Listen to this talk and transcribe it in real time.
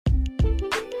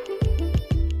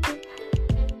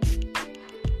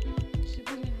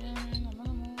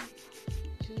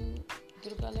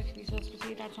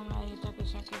Samahita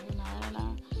Krishna Krishna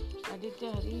Narayana Aditya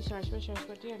Hari Shashva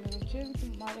Shashwati Anuruchir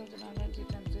Madhav Janana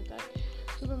Chitam Siddhat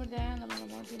Subhamadhyana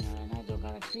Namanamoti Narayana Durga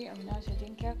Lakshmi Avinash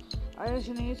Ajinkya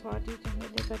Ayushini Swati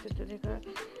Chandrika Chitrika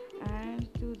and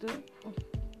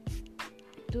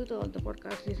to all the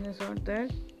podcast listeners out there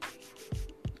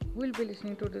who will be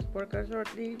listening to this podcast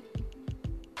shortly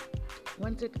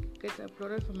once it gets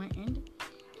uploaded from my end.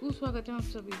 सुस्वागतम आप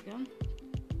सभी का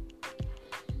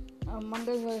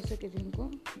मंगलवार से के दिन को,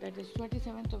 that is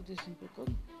 27th of December को,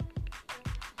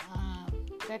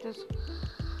 that is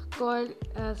called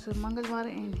as मंगलवार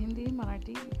in Hindi,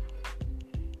 Marathi,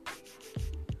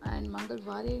 and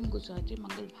Mangalbare in Gujarati,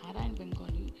 मंगलभारा in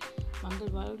Bengali,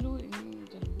 मंगलवारलू in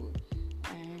Telugu,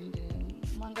 and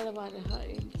मंगलवारः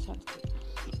in Sanskrit,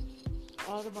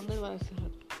 or मंगलवारसः.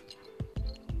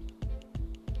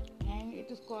 It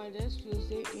is called as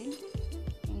Tuesday in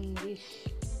English.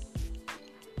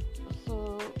 So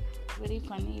very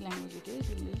funny language it is,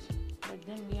 English. But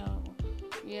then we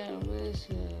are always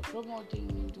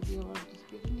promoting to be able to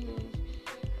speak English,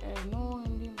 no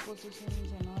Indian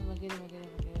positions and all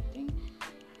वगैरह thing.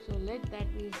 So let that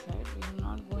be aside. We will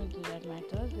not go into that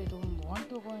matters. We don't want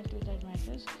to go into that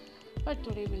matters. But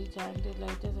today we'll chant it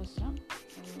like this.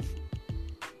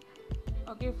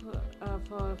 Okay,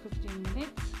 for 15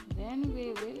 minutes. Then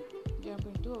we will jump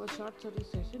into our short story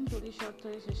session. Today's short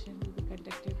story session will be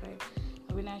conducted by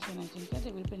Avinash and Ajinkya.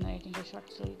 They will be narrating a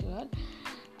short story to her.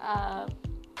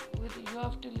 You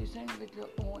have to listen with your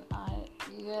own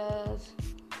ears,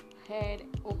 head,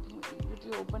 with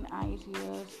your open eyes,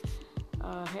 ears,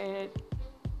 head,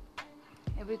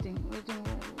 everything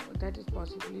that is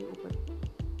possibly open.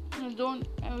 Don't,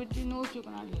 with the nose you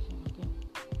cannot listen, okay?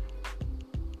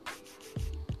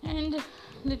 And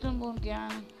little more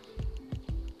gyan.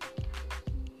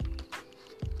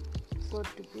 For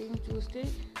to being Tuesday,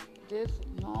 this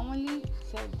normally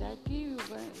said that you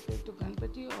pray to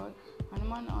Ganpati or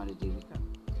Hanuman or Devika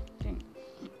thing.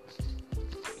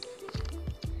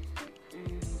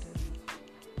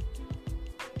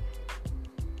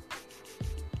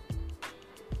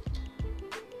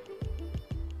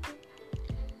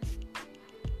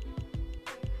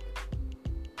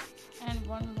 And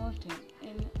one more thing,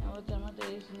 in our Dharma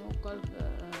there is no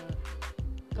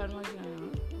karma jnana,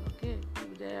 okay?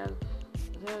 There are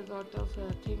a lot of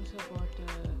things about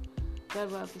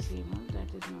Garva Pisima that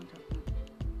is not happening.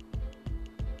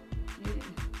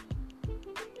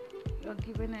 You are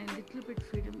given a little bit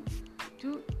freedom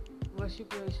to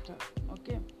worship your star,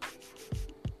 okay?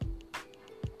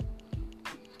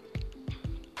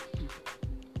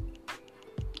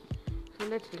 So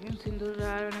let's begin.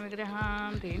 Sindhurarana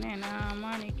Vigraham Tenena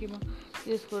Manikima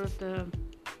Yispurta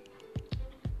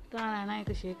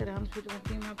Taranayaka Shekaram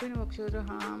Sutamatim Apin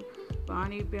Vakshodaham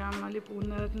Panipyam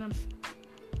Malipunratnam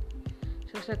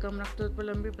Shasakam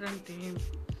Raktotpalam Viprantim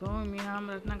Somiham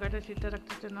Ratnagata Sita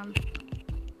Raktatanam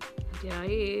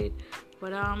Jayet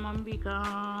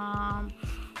Paramambikam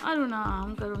Arunam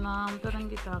Karunam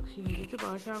Tarangitakshim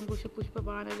Jitapasham Gusha Pushpa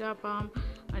Banajapam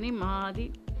Animadi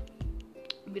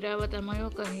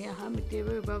Viravatamayok Kahyaha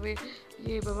Miteva Bhave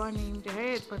Ye Bhavanim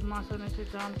Jayet Padmasana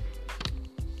Sitam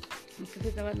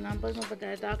नाम पर मैं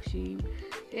बताया ताक्षी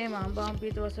हे मां balm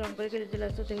पीत वस्त्रम परिकृत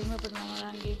जलस्व तहि में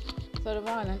पद्मांगी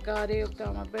सर्वालंकारे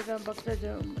युक्ताम अभ्यताम भक्त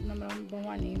नम्रम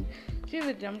भवानी श्री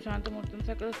विद्यम शांतमूर्तम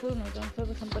सकल सुनूतम सर्व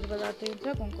संपत्तिपदार्थं स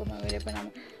कुंकुम विलेपनम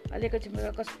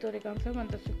अलेकचिम्बरा कस्तूरिकां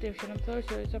सर्वमन्तस्तुत्यक्षरं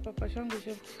सर्वशौर्य सपपशं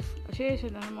गुशं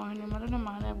अशेषधन मोहिनी मदन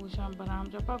माला भूषां परां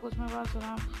जपा कुसुम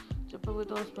वासनां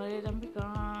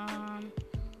जपवितोस्मरेदम्बिकाम्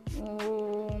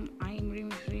ओम ऐं ह्रीं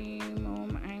श्रीं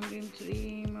ओम ऐं ह्रीं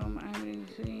श्रीं ओम ऐं ह्रीं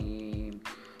श्रीं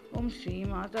ओम श्री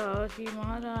माता श्री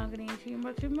महाराग्नि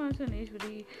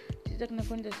श्रीमत्सिंहासनेश्वरी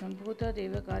चिदग्नकुंज संभूता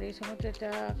देवकार्य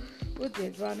समुद्रता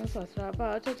उद्यद्वानु सहस्रापा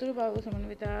चतुर्बाहु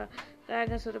समन्विता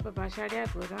रागस्वरूप भाषाढ़या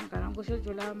क्रोधांकारां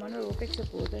कुशोज्ज्वला मनोरोपेक्ष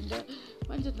कोदंड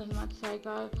पंचतन्मात्र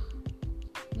सायिका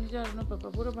निजारुण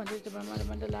पूर्व पंडित ब्रह्मांड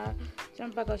मंडला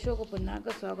चंपक अशोक पुन्नाक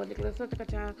स्वागत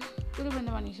सतकचा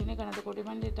गुरुबंधवानी शनि गणत कोटि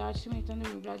मंडित अश्मी चंद्र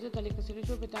विराज तलिक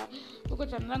श्रीशोभिता उक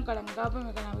चंद्रं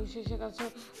कलंगापमेकन विशेषकस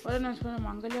वरनस्पन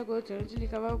मांगल्य गो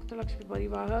चरणचिलिका उक्त लक्ष्मी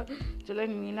परिवाह चलन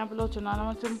मीनापलो चुनानम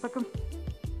चंपक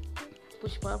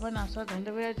पुष्पाभनासा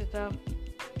गंधविराजिता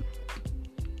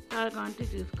तारकांति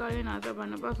जिसकाय नादा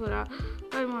बनपासुरा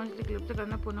कर्मंस्ति क्लिप्त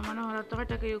कर्ण पूर्ण मनोहर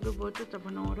तटक युग बोध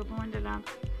तपनो रूपमंडला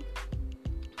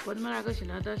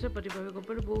पद्मरागशिलादास परिभव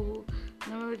गोपलभूः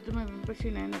नवविद्यम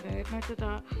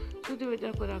विपक्षिनयनकथा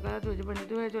श्रुतिविद्या पुराकारा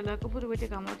ध्वजपंडितुः ज्वला कपूरवेटे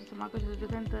कामवती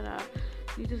समाकर्षितंतरा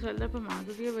नीतिसल्लभ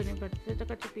माधुर्य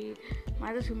वनिपतितकचपी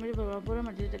माधुसुमिर भवापुर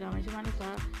मध्यकामेश मानसा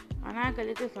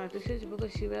अनाकलित सातुषे शुभ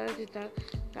शिवरचिता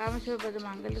कामेश्वर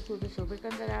पदमांगल्य सूत्र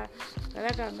शोभिकंदरा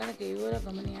कला कांगन केयूर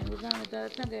गमनी अनुदान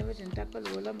रत्न गैव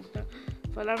चिंताकलोला मुक्त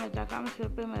फलामृता कामेश्वर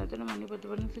प्रेम रत्न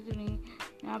मणिपतवन सिजनी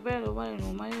यहाँ पे रोमन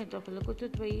रोमन तो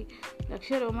फलकुचुत्वयी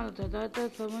लक्ष्य रोमन तदात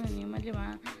समन निमजमा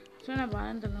स्वर्ण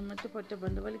भानंत नमत पट्ट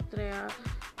बंधवलित्रय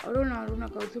अरुण अरुण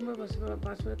कौसुंब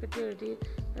पार्श्वकटी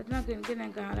रत्न किंकिन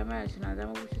हारमय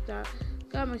स्नादमभूषिता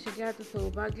कामशिख्यात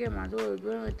सौभाग्य माधव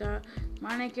उद्वमिता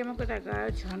माणिक्य मुकटकार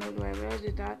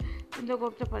छानुर्वैभजिता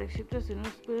इंद्रगुप्त परीक्षित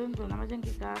सिनुस्फुरन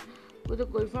तुनमजंकिका उद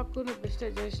कुल्फाकुन पृष्ठ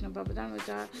जैष्ण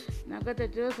पपदान्विता नगत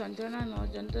संचरण नो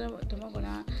जंत्र तमगुण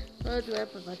पद्वय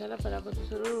पतल परापत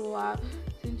सुरुवा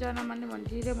सिंचन मन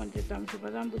मंजीर मंत्रितम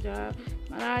शुभदाम्बुजा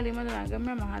मराली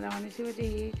मदनागम्य महारावणि शिवति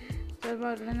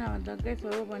सर्ववर्णनवदग्गै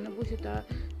सर्ववर्णभूषिता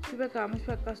शिव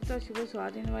कामेश्वर कष्ट शिव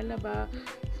स्वाधीन वल्लभा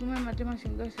सुमय मध्यम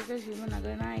सिंहस्थित शिव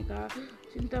नगर नायिका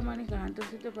चिंतामणि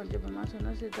कांतस्थित पंचब्रह्मा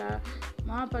सुनस्थिता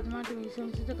महापद्मावती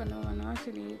विसंस्थित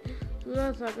कन्वनवासिनी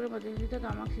सूरसागर मध्यस्थित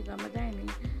कामाक्षी कामदायिनी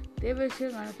देवेश्वर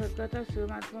गणसत्कर्ता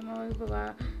शिवमात्मभवा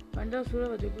पंडसूर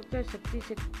वधुगुप्त शक्ति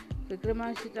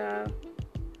विक्रमाशिता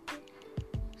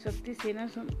शक्ति सेना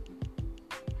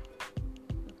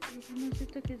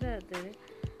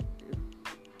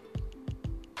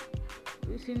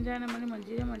सिंजानमणि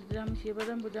मंजीर मंजिराम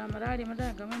शिवदम बुधा मराड़ी मद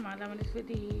गम मालामणि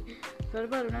स्फीति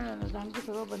सर्वरुणांकी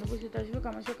सर्व बंधुभूषिता शिव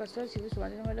कामेश्वर कष्ट शिव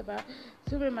स्वाधीन वल्लभा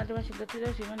सुब्र मध्यम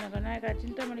शिवदत्ता शिव नगरनायका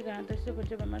चिंतामणि कांतस्थित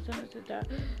पंचब्रह्मस्थिता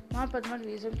महापद्मत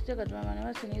विसंस्थित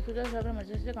कद्मवनवासिनी सुरसागर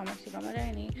मध्यस्थित कामाक्षी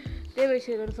कामदायिनी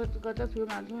देवेश्वर गणसत्कर्ता शिव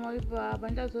माधवमविभवा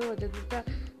पंचासुर वधुगुप्ता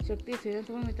शक्ति सेना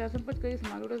समन्विता संपत्करी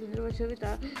समारूढ़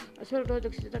सुंदरवशविता अश्वरूढ़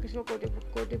दक्षिणता कश्व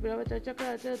कोटि बिरावता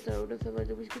चक्र तरुड़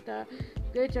सर्वदुष्किता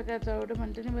गय चक्र तरुड़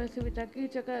मंत्री वरसविता की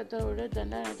चक्र तरुड़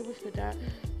दंडानाथ पुष्पिता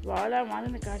वाला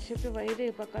मानन काश्यप वैरे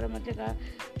पकर मध्यका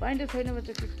पांड्य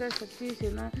सैन्यवत कृष्ण शक्ति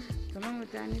सेना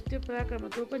समन्विता नित्य पराक्रम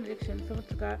तोप निरीक्षण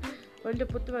समर्थका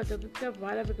पंडपुत्र गुप्ता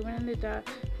बाल विक्रमान्विता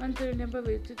मंत्री नेप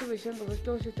विस्तृत विषंग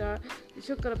वस्तुषिता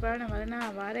विश्वकर प्राण मरण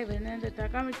वारे विनंदिता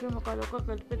कामेश्वर मुखालोक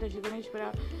कल्पित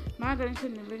शिवनेश्वरा माँ गणेश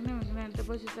निर्विघ्न विघ्न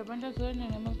तपोषिता पंचासुर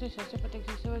निर्मुक्त शस्त्रपटक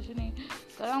शिष्यवशिनी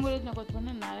करांगुलित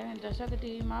नकोत्पन्न नारायण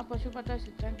दशागति माँ पशुपता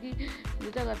चित्रांकी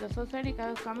नृतगत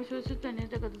सौसानिका कामेश्वर सुत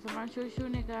नृतगत समान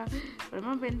शून्यका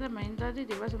ब्रह्मेन्द्र महेंद्रादि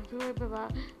देवा संस्कृभा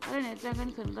अरे नेत्रांगण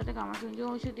संकट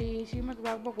कामसंजोषिति श्रीमद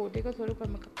भागवत कोटिक स्वरूप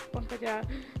पंकजा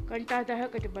कंठातः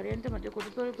कटिपर्यंत मध्य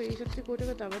कोटिस्वरूपी शक्ति कोटिक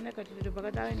तवर्ण कटि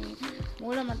भगतारिणी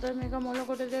मूल मंत्रमेक मूल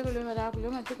कोटजय कुलमराकुल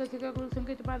मध्यकसिका कुल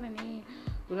संकेत पालनी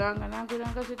कुलांगना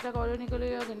कुलांग सिद्ध कौलनी कुल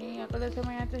योगिनी अकल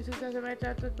समयात सिद्ध समयात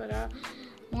तत्परा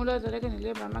मूलाधारक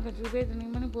निलय ब्रह्मा कंच विभेदनी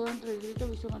मणिपुरंत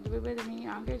विश्वमंत विभेदनी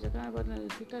आंके चक्रन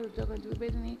सीता रुद्र कंच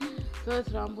विभेदनी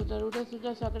सहस्राम बुद्ध रुद्र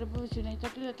सुजा सागर भविष्य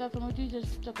चक्र समुची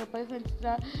चक्र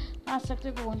परिसंचिता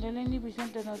नाशक्ति कुंडलिनी भीषण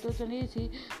तनोतो चलेसी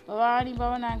भवानी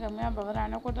भवनागम्य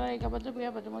भवरानो कोटरेका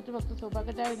भद्रप्रिया भद्रमूर्ति भक्त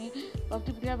सौभाग्यदायिनी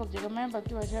भक्ति प्रिया भक्तिगम्य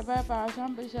भक्ति वैष्णव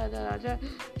पाशाम परिषद राजा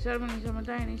शर्मणि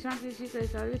समतायिनी शांति श्री कई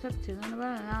सारी सत्य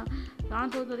नवरणा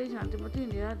शांतोदरी शांतिमती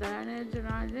निराधारण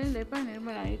जना लेपा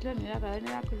निर्मला इतला निराकार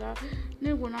निराकुला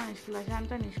निर्गुणा निष्कुला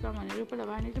शांता निष्काम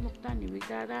निरूपलभा नित्यमुक्ता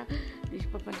निविचारा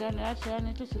निष्पपंचा निराशया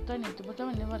नित्यसुत्ता नित्यमुत्तम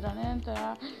निर्मदानंतरा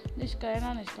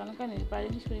निष्कायना निष्कालंका निष्पादी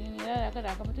निष्क्रिय निराराग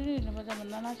रागमती निर्मदा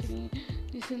मंदनाशिनी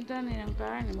निश्चिंता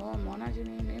निरंकार निमो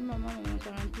मौनाशिनी निर्मम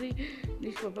ममतांत्री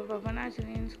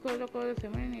निष्पपनाशिनी निष्कोलकोल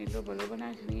समय निलो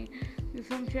बलोबनाशिनी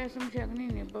निसंशय संशयाग्नि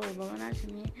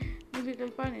निभवनाशिनी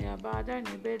निर्विकल्पा निराबाधा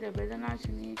निर्भेद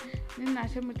भेदनाशिनी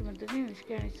निर्नाशमितमंत्री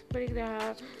निष्क्रिय निष्परिग्रह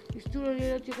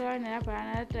निष्ठुरचिका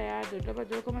निरापरात्रया दुर्लभ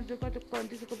दुर्गमदुर्ग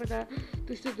तुक्कंति सुखपदा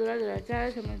तुष्ट दुराचार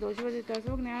समय दोषवदिता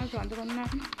सर्वज्ञान शांतकन्ना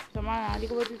समान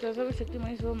आदिकवतिता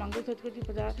सर्वशक्तिमयी सर्व मंगल सत्कृति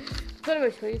पदा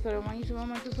सर्वेश्वरी सर्वमयी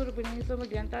सर्वमंत्र स्वरूपिणी सर्व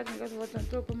ज्ञातात्मिका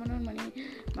सर्वतंत्र उपमनोन्मणि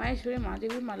माहेश्वरी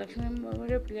महादेवी माँ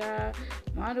लक्ष्मी प्रिया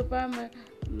माँ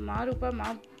रूपा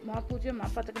माँ पूज्य माँ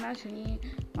पतकनाशिनी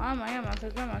माँ माया माँ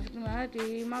सत्ता माँ शक्ति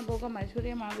महाती माँ भोगा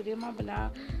महेश्वरी माँ विजय माँ बला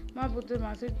माँ बुद्ध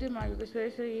माँ सिद्धि माँ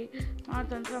योगेश्वरेश्वरी माँ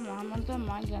तंत्र महामंत्र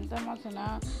माँ ज्ञाता माँ सना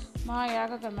माँ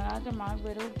याग कर्मराज माँ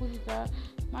भैरव पूजिता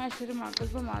माँ ऐश्वर्य माँ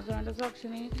कल्प माँ सनात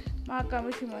साक्षिणी माँ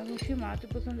कामेशी माँ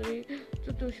त्रिपुर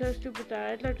चतुष्षष्टि पुता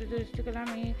चतुष्टि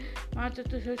कलामी माँ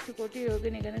चतुष्षष्टि कोटि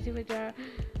योगिनी गणसी विचार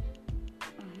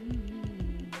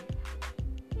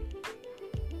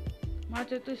माँ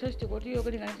चतुष्षष्टि कोटि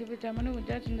योगिनी गणसी विद्या मनु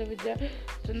विद्या चंद्र विद्या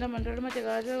चंद्र मंडल मध्य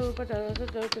गाज रूप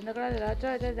चंद्रकला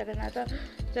राजा जय जगन्नाथ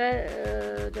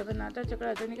जय जगन्नाथ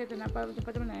चक्र निकेतन पार्वती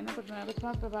पद्म नयन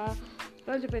पद्मनाभ प्रभा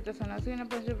पंचपेत सनासीन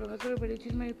पंच ब्रह्मस्वरूपिणी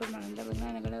चिन्मयी परमानंद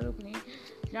विज्ञान गण रूपिणी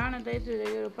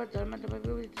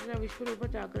ज्ञानदैर्घ्यरूपधर्मतमविभूतितः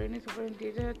विश्वरूपचाकरणे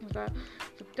सुपरितेजात्मिका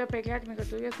सुप्तप्रख्यात्मिका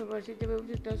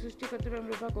तुर्यसुभाषितविभूतितः सृष्टिकर्तव्यं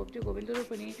रूपा गोप्ति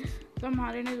गोविन्दरूपिणी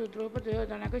संहारिणी रुद्रोपत्रयो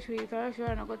धनकश्री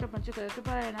सहस्रनकोत्तर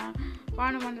पंचकरत्पारायण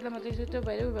पाणुमण्डलमतिसुत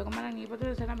भैरवी भगवान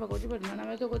नीपतरसना भगवती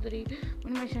पद्मनाभतोदरी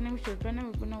उन्मेषणं श्रुतनं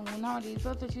विपुनं ऊनावली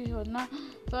स्वतशीर्षोधन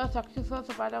स्वसाक्षी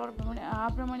स्वसपादावर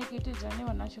प्रमाणे कीर्ति जरणी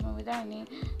वर्णाश्रम विदायिनी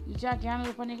विचार ज्ञान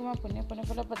रूपनिगम पुण्य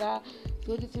पुण्यफलपदा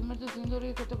सूर्य सिमृत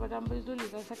सिंधुरी कृत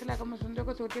पदांबुलिका सकलाकम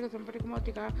सुंदर सोटिक संपटिक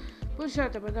मोतिका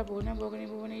पुरुषार्थपद भुवन भोगिनी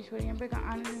भुवनेश्वरी अंबिका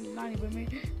आनंदानि भूमि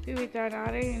विविता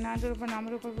नारायणी नादरूप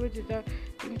नामरूप विभूतिता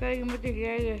इंकर इमृति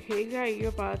हेगा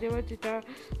इयो पादेवतिता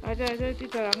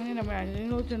अजयतिता रंगनी रमणी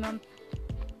नूतनं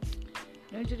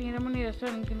रमणी रस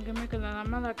किंकमे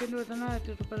कलानाम राकेंद्र वदना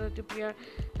रतिरूपरति प्रिया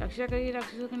रक्षकरी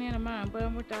रक्षसकनी रमण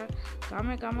परमुता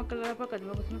कामे काम कलाप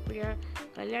कद्मकुसुम प्रिया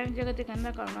कल्याण जगति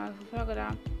कंदा करुणा सुसागरा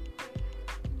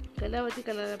कलावती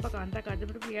कलाप कांता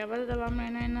कादंबर प्रिया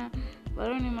वरदवामनयन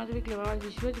वरुणि मधुविक्लवा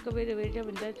विश्वजिकवेद वेद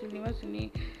विद्यार्थी निवासिनी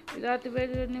विदात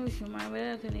वेद विष्णुमान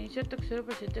वेदासनी शतक्षर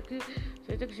प्रशतक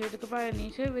शतक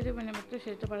शतकपायनी वेद वनमुक्त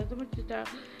शत परतमुचिता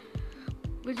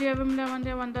विजय विमला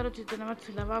वंदे वंदारो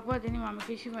चित्तनवत्सला वाग्वादिनी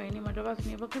मामकेशी वाहिनी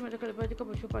मधवासिनी भक्ति मधकल्पतिक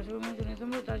पशु पाशुविमन जुनि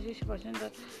समृताशीष पशंत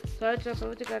सहज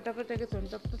प्रवृत्ति कर्तापत्यके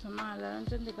संतप्त समाहरण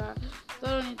चंदिका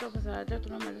तरुणीतो प्रसाद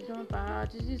तुम मधुसम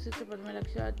पाचिजी सिद्ध पद्म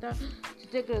लक्ष्याता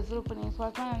चित्ते ग्रसरूपणी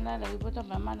स्वात्मानंदा लघुपत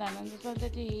ब्रह्मानंद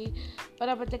स्वतति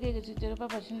परापत्यके चित्तरूप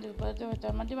पशंत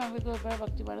परतवता मध्यमाविक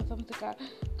भक्ति बाल संस्का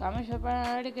कामेश्वर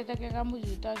पाड़ी केतके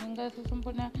कामुजिता सिंगर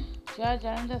सुसंपन्न चार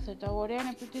जानंद सता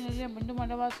ओड्यान प्रीति निलय बंधु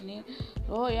मधवासिनी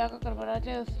ओ या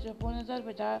कर्मराचे पूर्णतर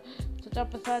पिता सता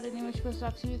प्रसाद निमिष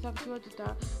साक्षी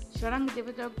साक्षीवचिता षडंग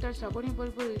देवता उक्ता सगुणी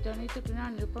परिपूरिता नित्य कृणा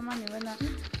निरुपमा निवना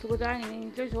सुगदायिनी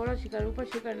नित्य षोड़ शिखर रूप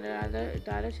शिखर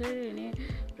तारशरीरिणी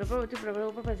प्रभवती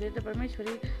प्रभरूप प्रसिद्ध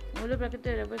परमेश्वरी मूल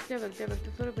प्रकृति रभस्य भक्त भक्त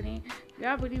स्वरूपिणी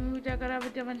व्यापुरी विविता करा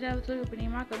विद्या मध्य स्वरूपिणी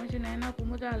माँ कमिश नयना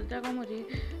कुमुदा हलता कौमुदी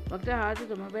भक्त हाथ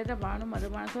तुम वेद भानु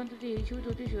मधुबाण संतति शिव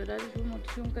ज्योति शिवराज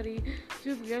शिवमूर्ति शिवकरी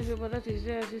शिवप्रिया शिवबल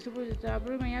शिशुपूजिता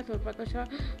ब्रह्मया स्वरूपकश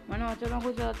मनोचरण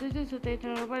गुजराती सुते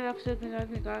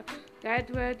लक्ष्मीका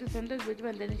गायत्वयत संत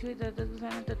विद्वंदनी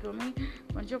श्वेतत्वसन तत्वमी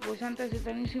पंचकोशांत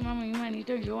सितनी सीमा महिमानी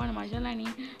तो योवन माशालानी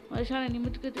वर्षालानी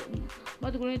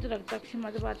मधुगुणित रक्ताक्षी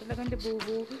मधुपातलकंठ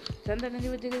भूभू चंदन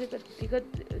दिगत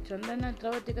चंदन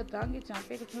द्रवतिगतांगी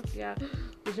चांपे कृष्णप्रिया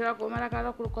विषरा कोमलाकार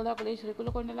कुलकोला कले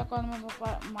श्रीकुलकोंडला कौन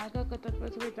मार्ग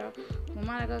तत्प्रसविता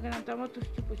मुमारगगनतम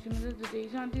तुष्टि पुष्टिमृत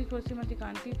शांति स्वस्तिमति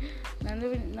कांति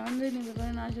नंदिनी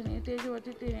विगणनाशनी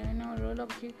तेजवती तेन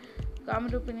रोलक्षी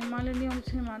कामरूपिणी मालिनी ओम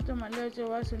श्रीमांत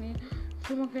मल्लचवासिनी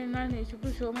सुमुखिनी शुभ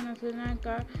शोभन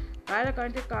सुनायका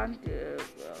कालकांति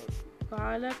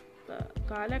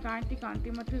कालकांति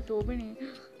कांतिमती शोभिनी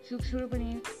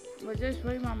सूक्ष्मरूपिणी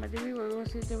वज्रेश्वरी मामदेवी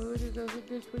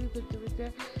वरुणसिद्धेश्वरी कृत्यविद्या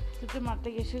सुतमाता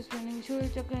यशस्विनी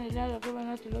विश्वचक्र नीला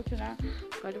रघुवर्ण त्रिलोचना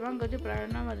खड्वांगज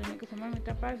प्राणा वदनिक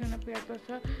सममिता पार्श्वन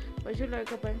प्रियत्वस्व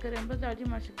पशुलयक भयंकर एंबदाजी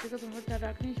माँ शक्ति का समर्थ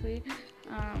राखनीश्वरी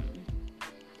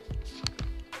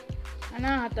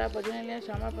अनाहता भजनलिया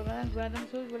श्यामा प्रमाण द्वारम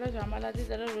सूर्यबला श्यामालादि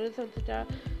दर रोल संस्था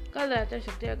कल रात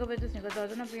शक्ति अगवेद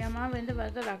सिंहदादन प्रिया महावेंद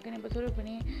भरत राकिनी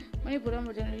बसरूपिणी मणिपुरम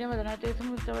भजनलिया वदनाते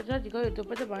समस्त वज्र जिगो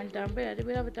युद्धपद भांडांबे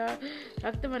अधिविरावता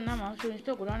रक्तवर्णा मां सुनिष्ठ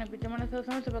गुणान पितमन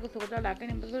समस्त भग सुगता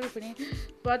राकिनी बसरूपिणी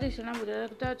स्वादिष्टन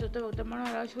बुधरक्ता चतुर्थ भक्त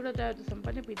मनोराशूरता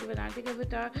संपन्न पीति वदांति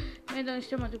कविता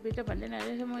मेदनिष्ठ मधुपीत बंधन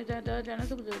समोहिता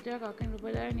जनसुख ज्योतिया काकिनी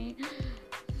रूपदायिनी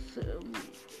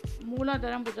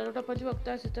मूलाधारम बुद्धरोट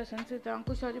पंचभक्ता सिता संस्कृत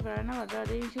अंकुशादि प्राण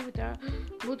वज्रादि शिविता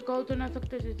भूत कौतुना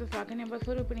सक्त चित्त साकिनी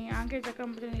बस्वरूपिणी आंके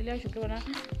चक्रमपति नीला शुक्रवना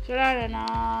चुरारणा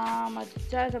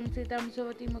मच्चा संस्कृता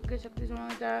मुसवती मुख्य शक्ति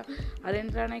समवेता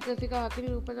हरेन्द्रानैकसिका हाकिनी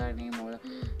रूपधारिणी मूल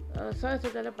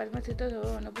सहस्रदल पद्मसित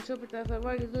नपुषोपिता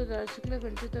सर्वायुध शुक्ल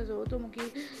संचित जोतमुखी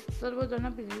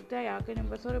सर्वजन पीड़िता याकिनी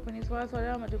बस्वरूपिणी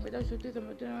स्वास्वरा मधुपिता श्रुति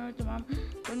समृद्धि तमाम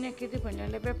पुण्यकीर्ति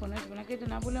पंजलभ्य पुनस्पुनकीर्ति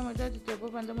नापुल मजा चित्तपो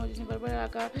पंचमोजिनी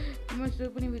बर्बराका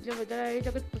स्वरूपिणी विद्या वज्राय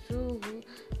जगत पशु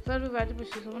सर्वव्याधि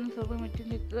पशु सवन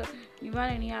सर्वमिति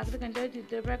निवारिणी आग्रकंठ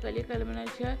चित्रप्रा कली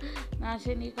कलमनश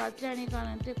नाशिनी कात्यायनी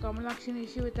कानंते कमलाक्षिणी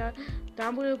शिविता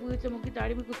तांबूल पूजित मुखी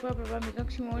ताड़िमी पुष्पा प्रभा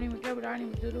मिकक्षी मोहिनी मित्र प्राणी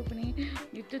विद्रूपिणी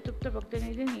नित्य तृप्त भक्त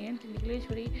निधि नियंत्र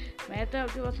निखिलेश्वरी मेहता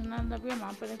अवति वसनानंदप्रिय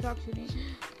मापन साक्षिणी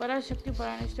पराशक्ति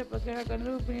परानिष्ठ प्रग्रह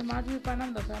गणरूपिणी माधवी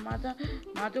पानम दशा माता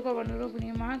मातु का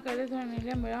वनरूपिणी महाकलेश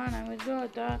निलय मिलाना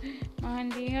विद्रोहता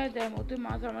महंदिया दयमूर्ति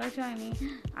माँ समरशानी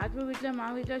आत्मविद्या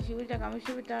महाविद्या शिविता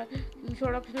कामेश्वरिता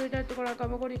षोडक्षविता तुकड़ा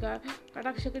कमकोड़िका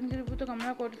कटाक्षकिंद्रभूत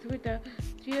कमला कोटिस्विता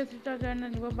श्रीयसिता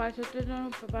जन निव पाशोत्तर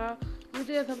प्रभा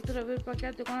तृतीय सप्त रवि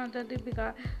प्रख्यात त्रिकोणांतर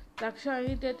Deepika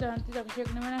Lakshani te tanti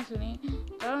Lakshaknamana Suni,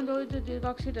 Taran Doi to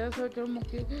Dikaksi Soto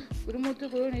Muki, Gurumutu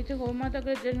Guru Nita Homata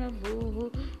General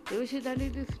Boo,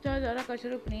 Yushitani Sita Dara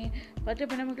Kasharupni,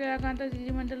 Patapanamaka Kanta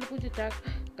Mandal Pujitak,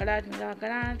 Karatmila,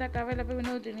 Karanta Kavala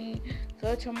Vinodini,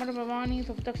 Search Hamar Bhavani,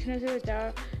 Subtakshan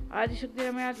Sevita, Adishakti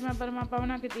Ramayatma Parama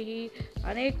Pavana Kiti,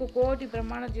 Ane Koti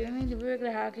Pramana Jenny, the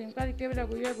Vivek Hakim, Kavila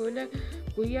Guya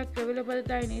Guya Kavila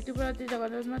Pata, Nitipati, the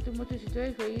Vadasma to Mutu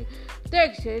Situation,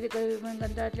 Text, the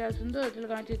Kanta Sundo,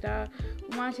 Tilgantita,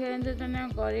 Uma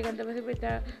Sherendana, Gori and the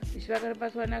Vasipita, Vishwakar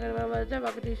Paswana,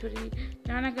 Vakatishuri,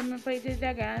 Jana Kamapai,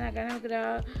 Gana,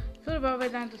 Ganagra, Surba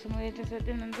Vedanta Sumata,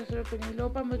 certain and the Surpini,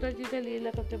 Lopa Mutachita,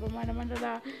 Lila Kaptamana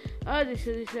Mandala,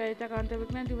 Adishuri, Takanta,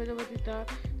 Viknati, Vedavata,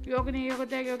 Yogani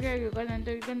Yogata Yoga, Yoga, and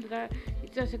the Vikandra,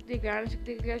 it's a Shakti, Gan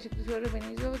Shakti, Shakti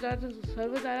Surabani,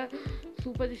 Sarvata,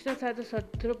 Superista,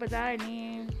 Satrupada,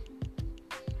 and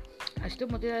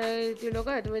अष्टमुति लोक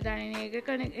अद्वैतानि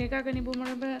एकाकनि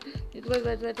भूमि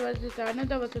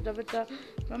इत्वद्वद्वद्वद् वसुतवत्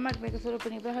परमात्मिक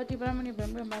स्वरूपिणी बृहति ब्रह्मणि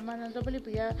ब्रह्म ब्रह्मानंदबलि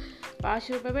प्रिया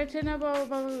पाशुपवेक्षण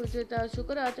भवभूत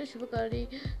शुक्रात शुभकरी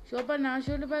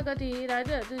शोभनाशोलभगति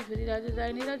राजश्री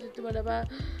राजदायिनी राजत्वल्लभा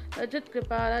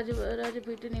रजत्कृपा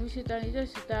राजपीठ निविशिता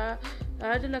निजसिता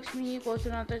राजलक्ष्मी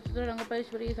कौशनाथ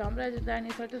चतुरंगपैश्वरी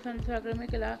साम्राज्यदायिनी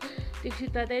सटसंसाग्रमिकला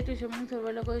दीक्षिता दैत्यशमन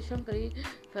सर्वलोक शंकरी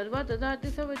सर्वतदाति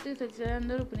सवति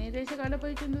सच्चिदानंदरूपिणी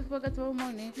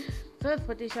देशकालपरिचिन्दस्वगतस्वमौनि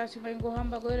सरस्वती शास्त्रीमयी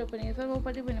गोहाम्बा गौररूपिणी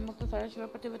सर्वोपरि विनिमुक्त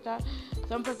सरस्वतीवता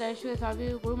संप्रदायश्वरी सावी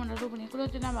गुरुमंडलरूपिणी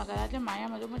कुलोचना मकराच माया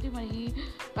मधुमती मही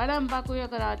कालाम्बा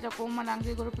कुयकराच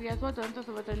कोमलांगी गुरुप्रिया स्वतंत्र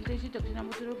स्वतंत्री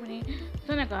दक्षिणामूर्तिरूपिणी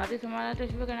सनकादि समानाथ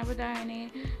शिवगणपदायिनी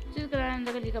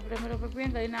चित्करानंदगली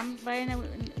कपड़े नाम पायन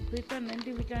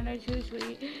नंदी विचारण श्री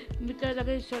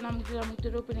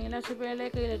मित्रमुक्तिरूपिणी लक्ष्मीपैले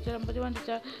कैलचरम प्रतिबंध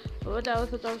भवताव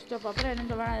सुतौष्ट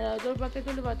पपरानंदवाण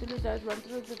दुर्भक्तुल बातुल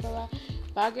मंत्र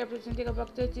भाग्य प्रसिद्धि का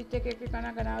भक्त चित्त के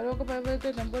काना कना रोग पर्वत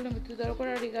संपूर्ण मृत्यु दर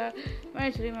कोड़िगा मैं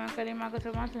श्री मां करी मां का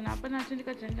समान सनापन आचरण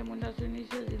का चंद मुंडा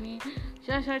सुनिश्चिनी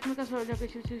शास्त्रात्मक स्वरूप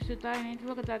के सुता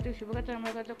नेत्व का तात्विक शुभ का धर्म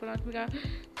का कलात्मिका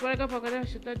स्वर्ग भगवान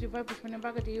शुद्ध जीवा पुष्पने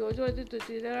भागति ओजो अति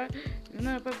तुतिदरा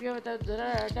न पव्यवता दरा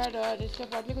डाडा रिष्ट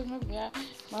पाटली कुछ में गया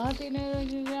महति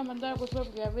ने मंदार कुछ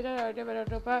में गया विरा अटे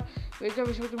बराटोपा वेजो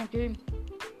विश्व मुक्ति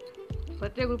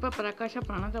प्रत्येक रूप प्रकाश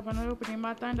प्राणाचा बनरूपिणी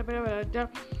माता and परावराज्य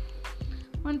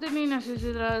मंत्री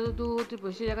नशिद्रादूति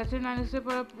पुष्टि जगत नानिसे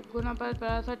पर गुण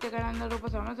पर सत्य कानंद रूप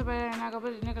समस्त पर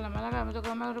नागपर जिने कलमला काम तो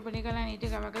कर्म रूपणी कला नीति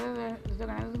काम कर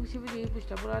गणना शिवजी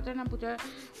पुष्ट पुरातन पूजा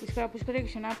पुष्कर पुष्कर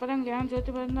क्षणा परं ज्ञान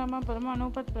ज्योति परम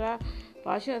परमाणुपत प्रा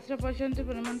पाश अस्त्र पश्यंत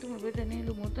परमंत मुबेदनी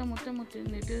मूर्त मूर्त मूर्ति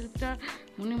नित्युक्ता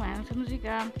मुनि मानस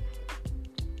समुजिका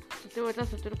सत्यवता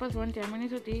सतरूप स्वयं त्यामिनी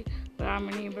सती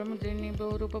ब्राह्मणी ब्रह्मदेनी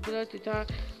बहुरूप पुदर्थिता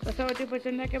रसवती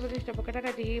प्रचंड के प्रतिष्ठा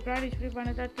पकटकति प्राणेश्वरी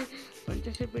प्राणदाति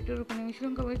पंचशर पेटरूपिणी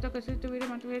विश्वं कविता कसित वीर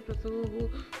मंत्र प्रसूः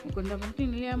मुकुंद मुक्ति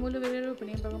नीला मूल वीर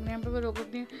रूपिणी पवज्ञान प्रभ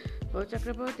रोगग्नि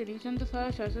चक्रपति निचंत सा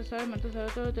शास्त्र सा मंत्र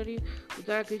सरतरी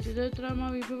उदार किचुदत्रमा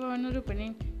विभवन रूपिणी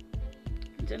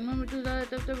जन्म मृत्युदार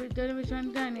तप्त विद्या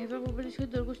विशांतानि सब उपनिषद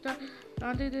दुर्गुष्टा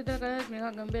कांति देता काश मेघा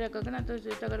गंभीर गगन तो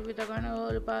श्वेता गर्भिता गण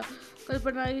और पा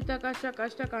कल्पनायिता काष्टा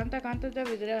काष्टा कांता कांता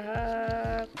विग्रह.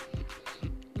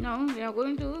 Now we are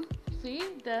going to see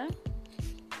the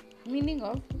meaning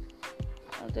of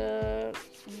the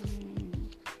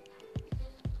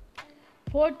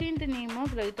 14th name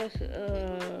of Lalita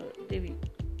Devi.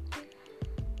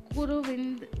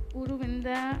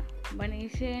 Kuruvinda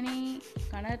Manisheni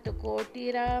Kanat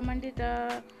Kotira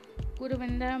Mandita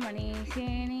Kuruvinda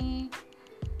Manisheni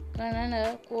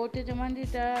Kanala Kotira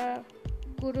Mandita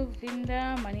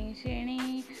Kuruvinda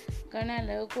Manisheni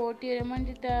Kanala Kotira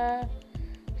Mandita.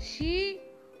 She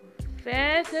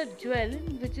wears a jewel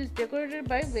which is decorated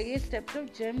by various types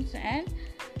of gems and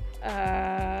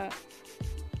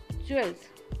jewels.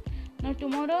 Now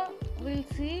tomorrow we'll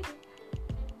see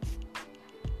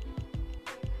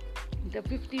the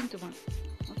 15th one.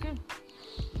 Okay.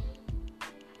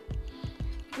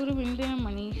 Kuruvinda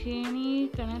Manisheni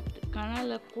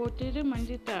Kanala Kotira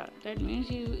Mandita. That means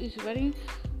she is wearing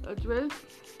jewels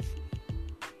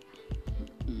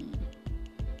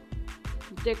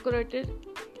decorated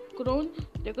crown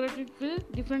decorated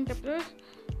with different types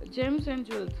of gems and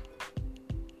jewels.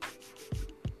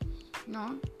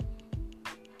 Now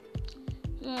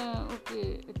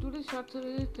okay, today's short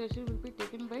story session will be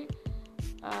taken by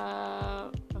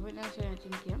Avinash and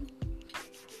Chinkia.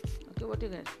 Okay, what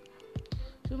is that?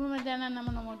 Shubha Madhyana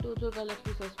Nama Namo to Durga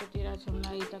Lakshmi Saraswati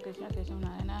Rajamna Ita Krishna Keshav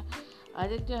Narayana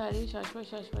Aditya Hari Shashwat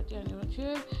Shashwati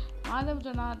Anirudh Madhav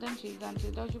Janardhan Shrikant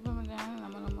Sita Shubha Madhyana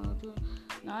Nama Namo to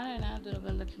Narayana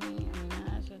Durga Lakshmi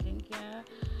Avinash Chinkia.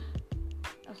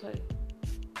 Sorry.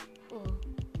 Oh,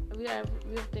 we have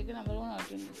taken our own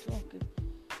alternates. Okay.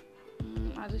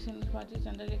 Addition Party,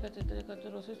 Chandalika, Chitrika,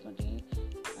 Rosismati,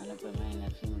 Anupama,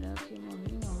 Nakshi, Mirashi,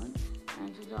 Mohini Mohan,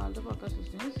 and to all the podcast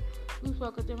listeners. उस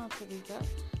वक्त जब आप सभी का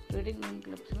reading room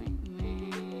clubs में मैं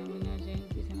विनय जैन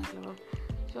की सेना club of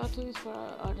short service for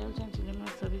adults and children में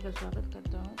सभी का स्वागत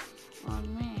करता हूँ और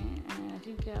मैं आई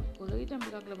थिंक कि आपको Lalit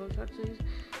Ambika club of short service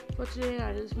for children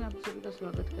adults में आप सभी का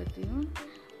स्वागत करती हूँ।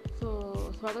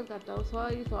 स्वागत करता हूँ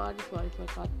सॉरी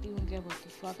करती हूँ क्या बोलते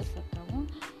स्वागत करता हूँ।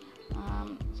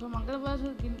 मंगलवार से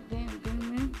दिन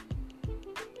में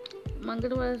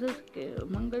मंगलवार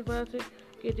से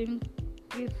के दिन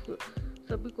की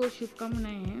सभी को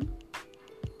शुभकामनाएं हैं।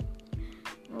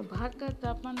 वो बाहर का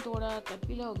तापमान थोड़ा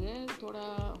तपीला हो गया है, थोड़ा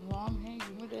वार्म है,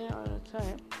 ह्यूमिड है और अच्छा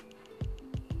है।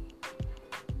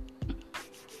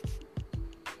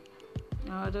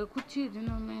 और कुछ ही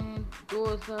दिनों में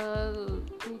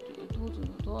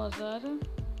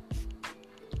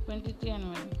 2023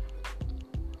 एनुअल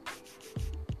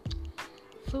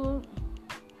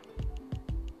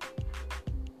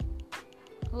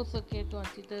हो सके तो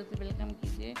अच्छी तरह से वेलकम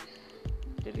कीजिए।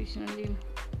 ट्रेडिशनली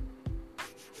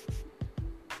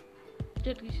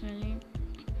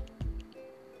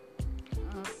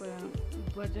आप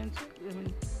भजन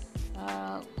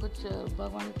कुछ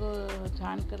भगवान को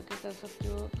ध्यान करके कर सकते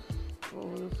हो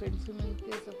और फ्रेंड्स से मिल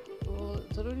के सबको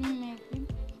ज़रूरी नहीं है कि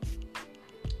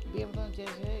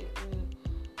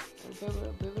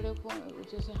बेवड़े को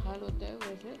जैसे हाल होता है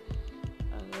वैसे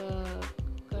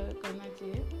करना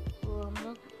चाहिए। तो हम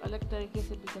लोग अलग तरीके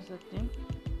से भी कर सकते हैं।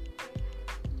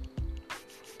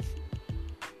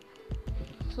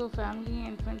 सो फैमिली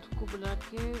एंड फ्रेंड्स को बुला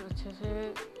के अच्छे से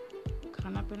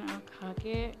खाना पीना खा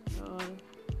के और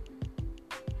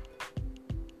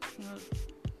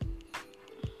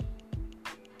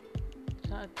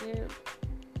खा के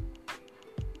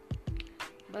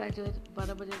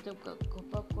 12 बजे तक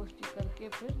गोपा कोष्ठी करके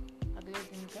फिर अगले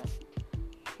दिन का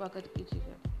स्वागत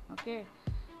कीजिएगा। ओके,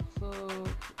 सो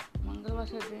मंगलवार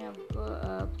से दिन आपको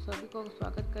सभी को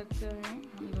स्वागत करते हैं।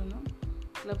 हम दोनों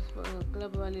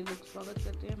क्लब वाले लोग स्वागत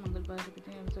करते हैं। मंगलवार के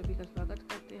दिन हम सभी का स्वागत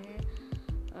करते हैं।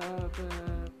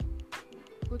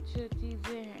 कुछ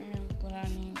चीज़ें हैं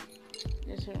पुरानी,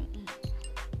 जैसे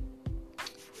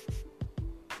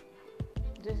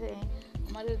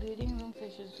हमारे रीडिंग रूम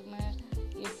सेशंस में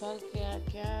ये साल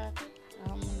क्या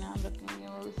हम नाम रखेंगे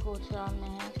वो इस सोचाल में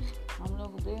है। हम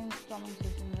लोग ब्रेनस्टॉर्मिंग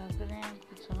सेशन रख रहे हैं।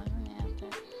 कुछ समझ में नहीं आता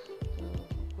है तो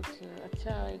कुछ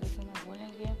अच्छा आएगा तो मैं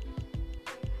बोलेंगे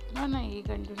ना ये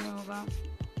कंटिन्यू होगा।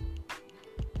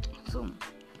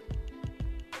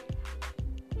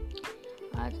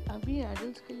 आज अभी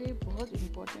एडल्ट्स के लिए बहुत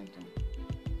इम्पोर्टेंट है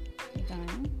ये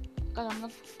कहानी। कल हम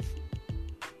लोग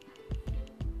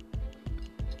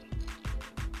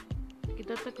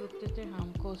किधर तक रुकते थे?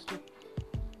 हम कॉस्ट्यूम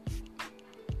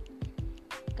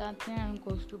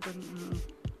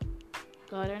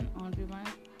कारण और विमान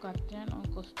कात्यायन और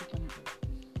कौस्तुभ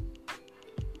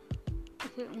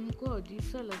फिर उनको अजीब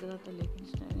सा लग रहा था, लेकिन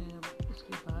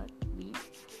उसके बाद भी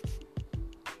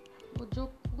वो जो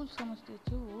कूल समझते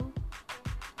थे वो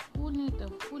कूल नहीं था,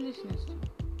 फूलिशनेस था।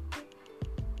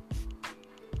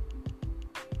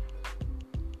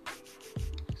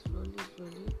 स्लोली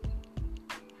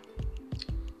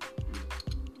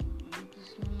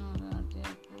कृष्ण और राधे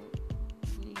को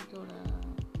भी थोड़ा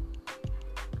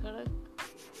कड़क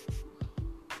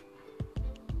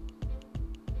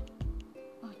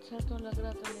अच्छा तो लग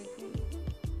रहा था, लेकिन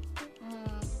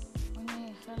उन्हें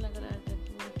ऐसा लग रहा था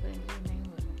कि वो फ्रेंडली नहीं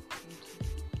हो रहे।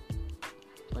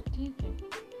 पर ठीक है,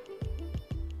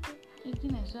 एक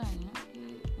दिन ऐसा है ना कि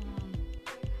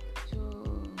जो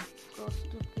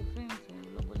कॉस्ट्यूम के फ्रेंड्स हैं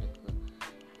वो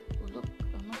लोग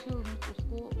हमेशा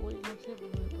उसको ओरिजिनल से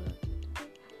बुलाते थे।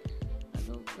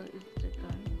 हेलो इस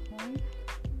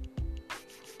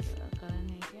कारण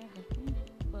है क्या करते हैं,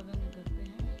 पसंद करते हैं।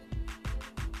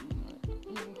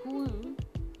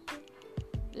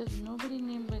 There's nobody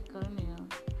named by Karan here.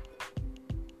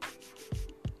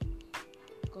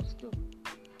 Costume.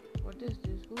 What is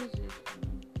this? Who is this?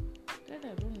 That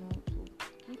I don't know. So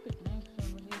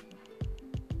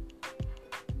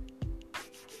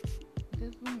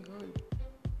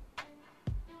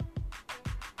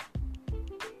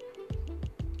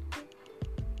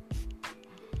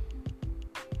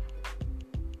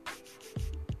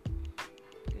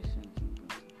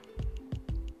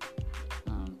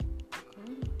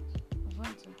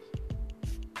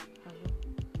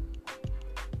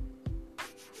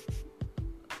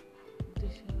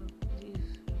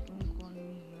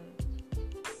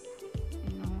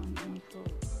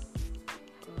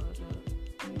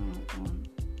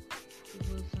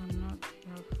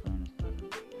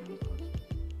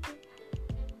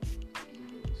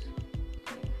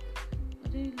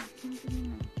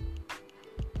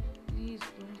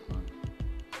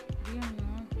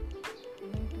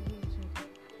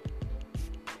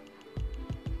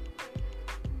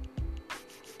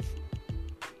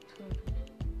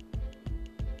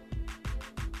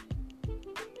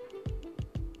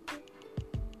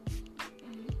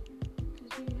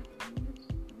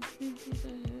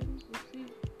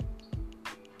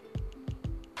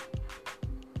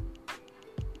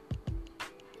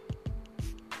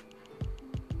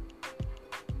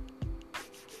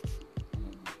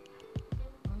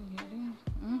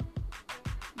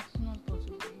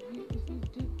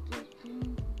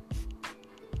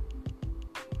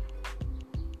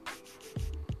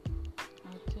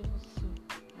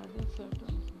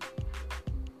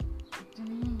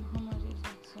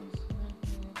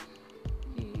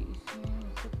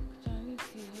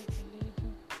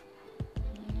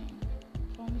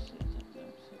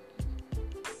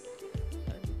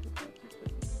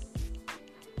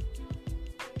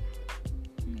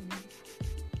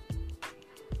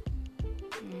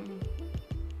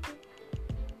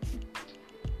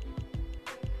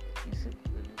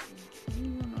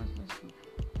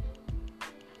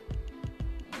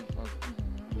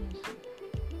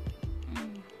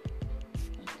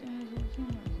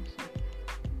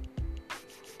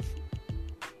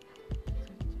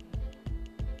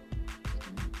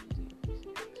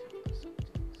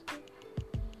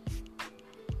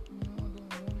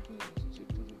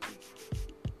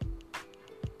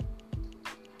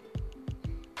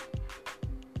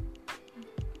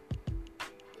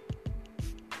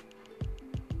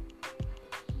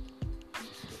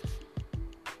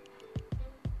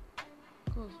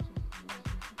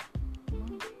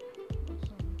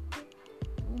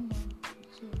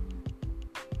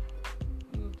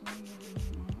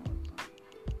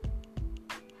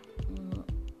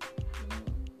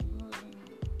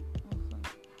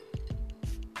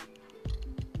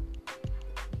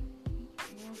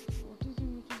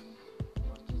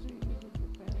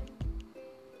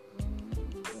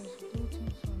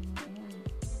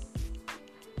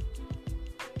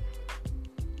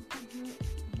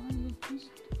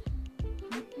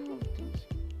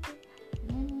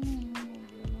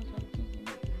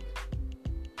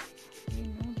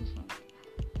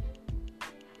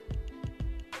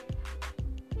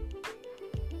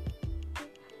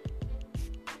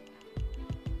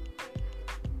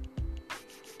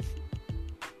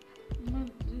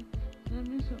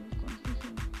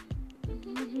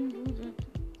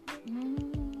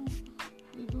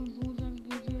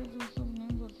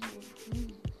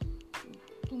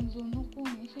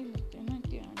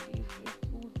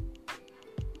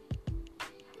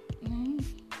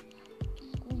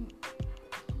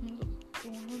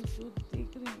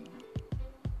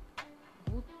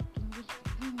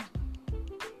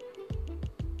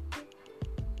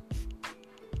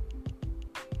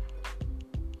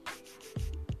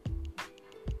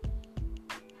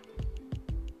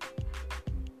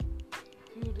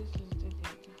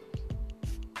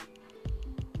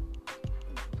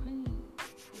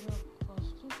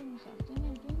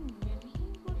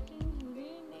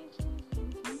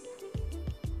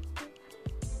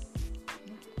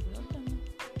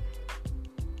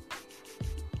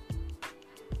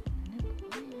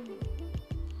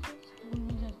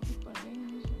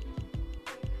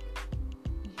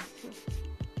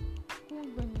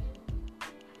mood बनने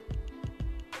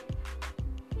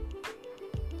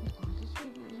कॉलेज के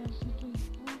रिजल्ट से तो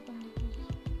इम्प्रूव करने की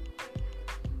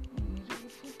मेरे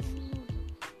बच्चे तो नहीं होते।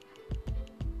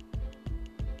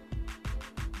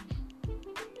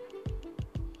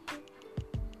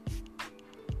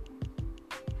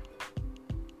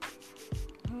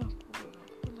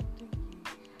 आपको लगता है कि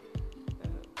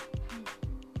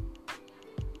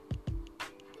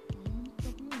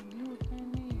कभी नहीं होता है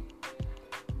नहीं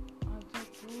आधा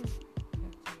दूर रहता है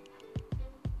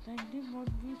like what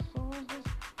we saw this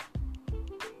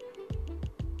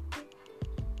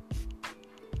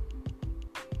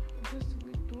just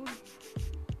we told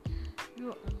you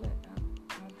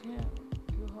Adya,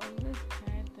 you always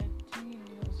had that thing in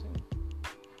yourself.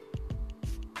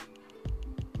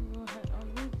 You had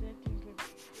always that in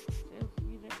yourself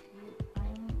that I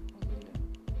am a villain.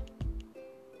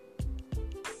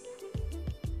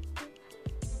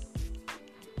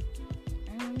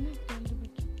 I only tell the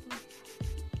truth.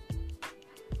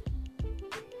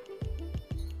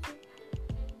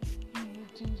 You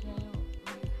think I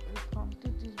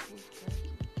prompted this book that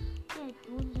I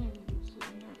told them it's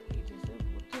it is a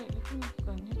book लेकिन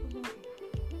करने को नहीं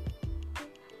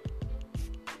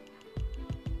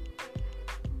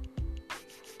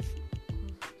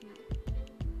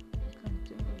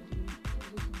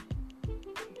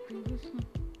previous one.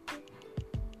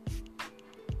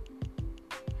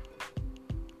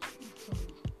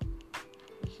 Sorry,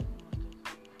 I should not have.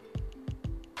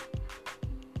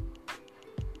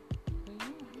 भैया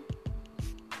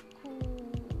को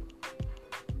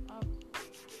आप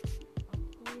आपको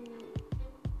आपको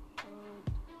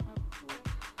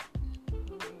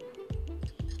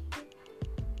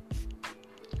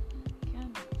क्या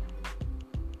लगता है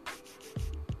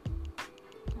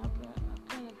आप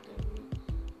क्या लगता है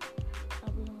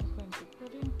अभी हम फ्रेंडशिप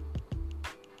करें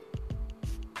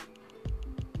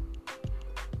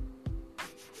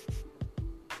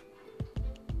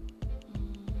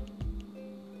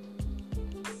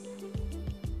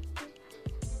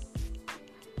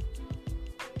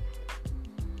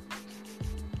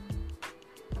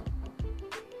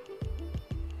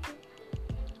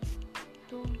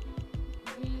तो we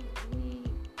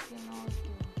cannot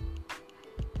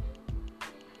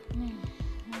नहीं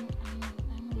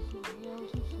I'm also we are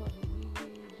also sorry we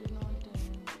did not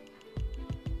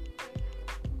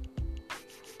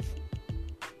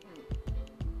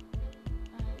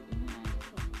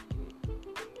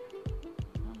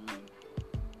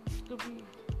कभी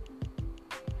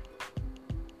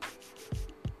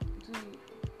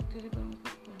तेरे घर में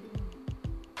कुछ प्रॉब्लम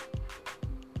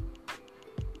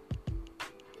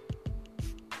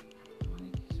हमारी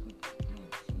किस्मत कितनी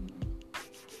अच्छी है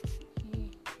कि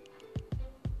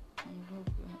हम लोग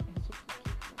ऐसे बच्चों को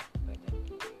पैदा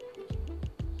किए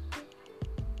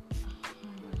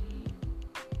हमारी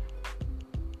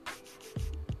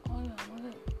और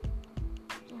हमारा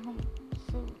तो हम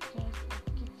सब क्या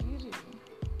कि जी रहे हैं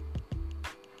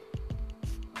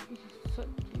अभी सब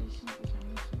रिलेशन के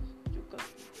सामने से चुका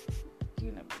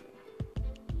जीना पड़ेगा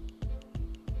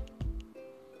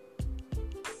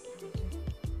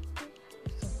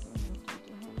सफर होते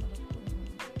तो हमारा कोई नहीं मैं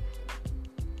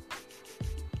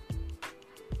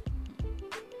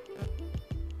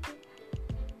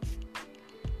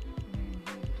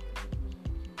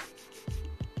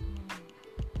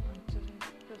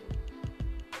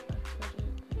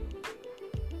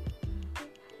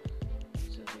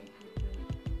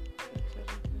अच्छा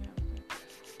रहे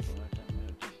थोड़ा टाइम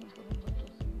मेडिटेशन करूँगा तो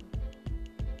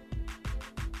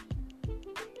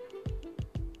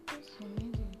सुनिए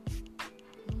जी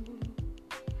हम बोलो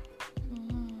क्यों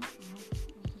ना आप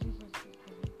दूसरी बात करें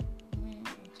मैं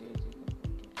अच्छे का फोटो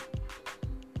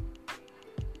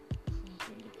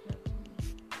लेके आती हूँ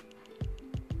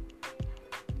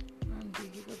मैं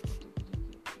दीदी का फोटो लेके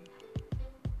आती हूँ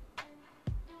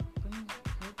पर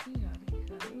होती यार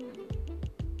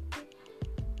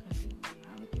खाली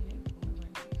नाम के लिए बहुत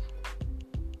बड़ी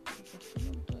बच्चे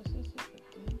लोग तो ऐसे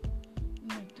करते हैं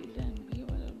मैटिल्डा एमबीए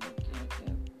वाला लोग क्या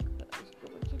क्या उसको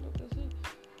बच्चे लोग कैसे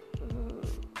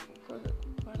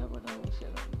बड़ा बड़ा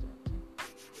होशियार हो जाते हैं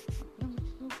अपने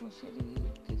बच्चे लोग होशियारी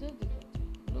किधर दिखाते हैं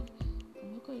लोग हम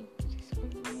लोग का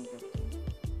रिस्पेक्ट भी नहीं करते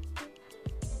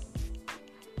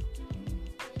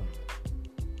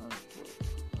और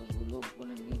वो लोग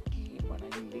बोलेंगे कि ये बड़ा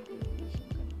हिंदी की रिवोल्यूशन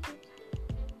करना चाहते हैं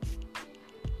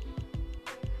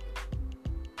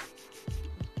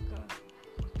उसका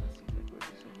होता सीधा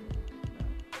वजह से भी कितना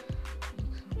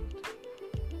नुकसान होता है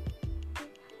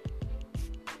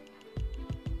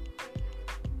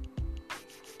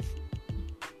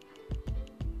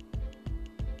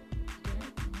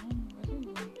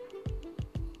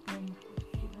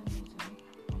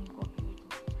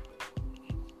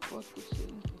बहुत कुछ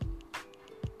सेविंग की,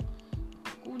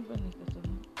 कूल पर नहीं करता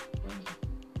ना बन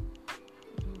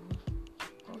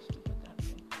कॉस्ट बताते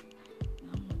हैं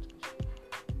ना मत कुछ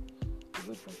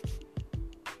गुड पर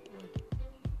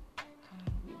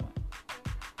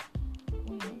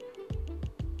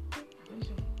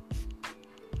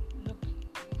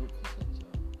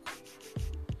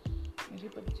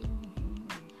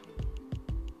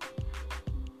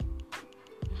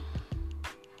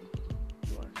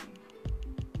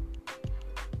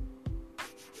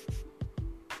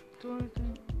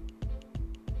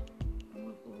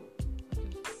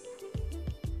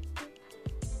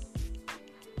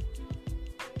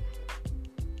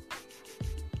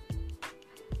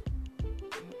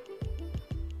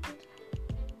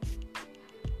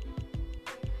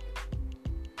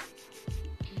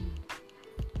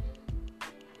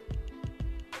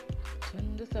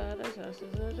सारा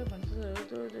शास्त्र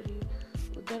मंत्री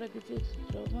उद्धार किसी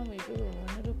श्लोकमा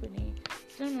वनरूपिणी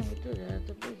जन्ममृत्यु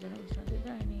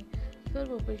जनविश्रांतिदायिनी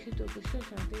सर्वोपेक्षितो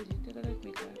विश्वशांति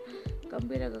जितकलात्मिका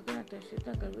गंभीर गगनतर्शित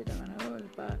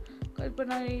कल्पितगणवल्पा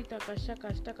कल्पनारहिता कष्ट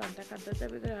काष्ट कांता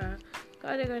विग्रह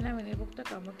कार्यगण विनिर्मुक्त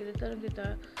कामकिल तरंगिता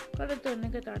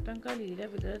करतर्णिक ताटंका लीला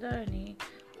विग्रहधारिणी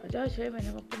अजाशय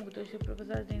विनिमुक्त मुक्तोष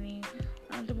प्रप्रसादिनी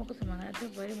अनंतमुख समानार्थ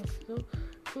परिमुक्तो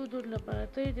सुदुर्लभ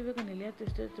त्रैदिव्य निलय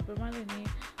तिष्ठति प्रमादिनी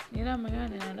निरामया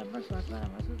निरालंब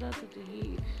स्वात्मा सुधातुति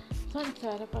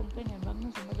संसार पंक निर्मग्न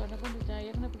समुद्र पंडिता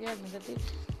यज्ञ प्रिया निगति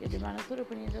यजमान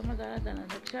स्वरूपिणी समदार धन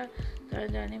दक्षा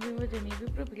तरजानी विवदिनी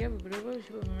विप्रप्रिया विभ्रव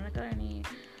विश्वभ्रमणकारिणी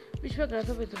विश्वग्रास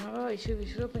विद्रमा वैश्व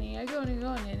विश्वरूपिणी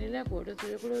अयोनियोनि निलय कोट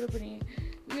सूर्यकुलरूपिणी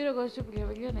वीरगोष्ठप्रिया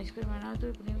विज्ञ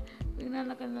निष्क्रियमाणातरूपिणी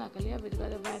विघ्नालकलिया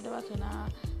विद्गाद वैंडवासना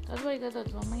तद्वैक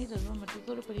तत्वमयी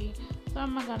तत्वमृत्युस्वरूपिणी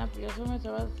सामगानप्रिया सौम्य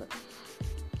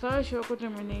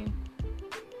सशोकुटमिनी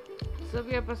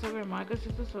सव्यप सव्य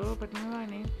मार्गशीर्ष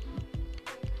सर्वपत्नीवाणी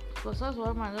स्वसा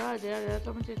स्वर मंडला जया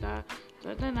समुचिता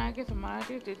नायक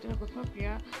समाधि तीर्थन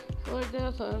कुसुमप्रिया स्वर्ण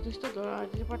सर्वतिष्ठ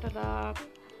द्वाराजित पटला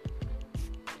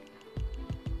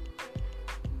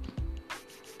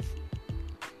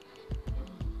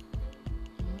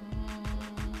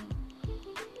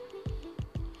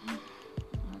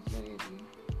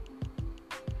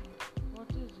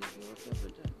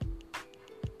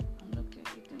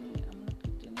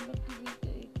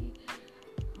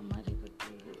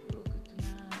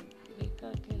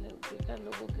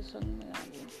लोगों के संग में आ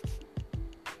गए।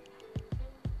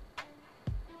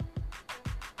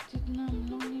 जितना हम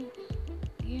लोग ने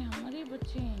ये हमारे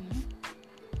बच्चे हैं ना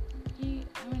कि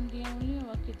I mean they are only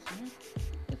our kids ना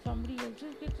if somebody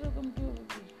else's kids are come to our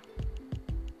kids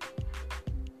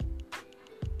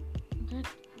that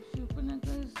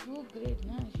Shupanaga is so great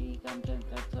ना she comes and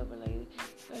cuts up like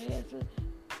she has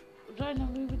run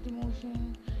away with emotion,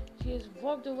 she has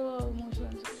walked over our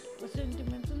emotions, but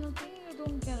sentiments and nothing you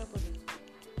don't care about it.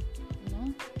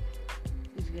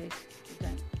 These guys,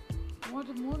 done. What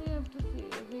more you have to say?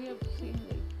 We have to say in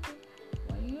life.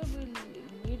 Why you have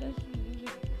made us to live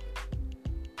like this?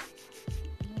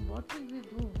 What will we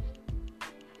do?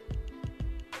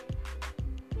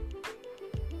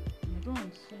 I don't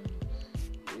understand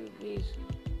your ways.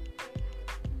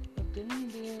 But then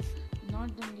they are not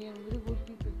them. They are very good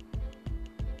people.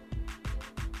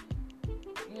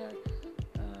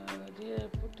 They are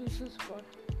put to a spot.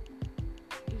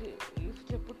 If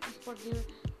they put this spot,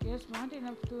 they are smart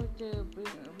enough to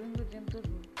bring with them the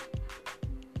rule.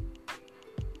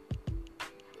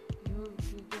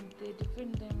 They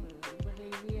defend them, but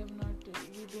we have not,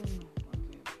 we don't know what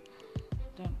we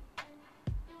have done.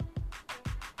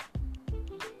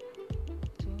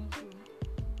 Saying so,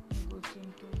 it goes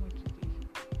into meditation.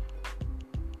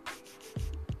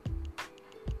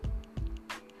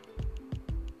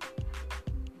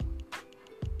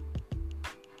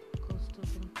 Cost of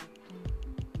impacting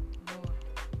Lord.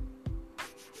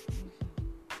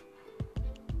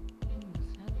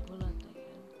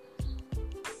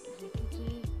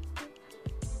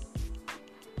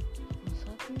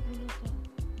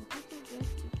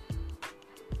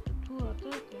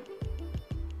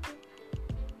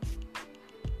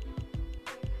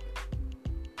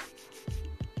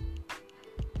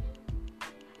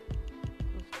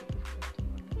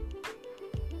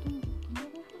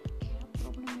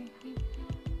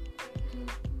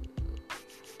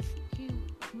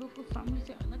 Family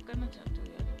से अलग करना चाहते हो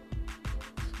यार,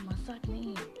 मजाक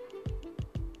नहीं है।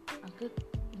 अगर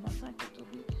मजाक है तो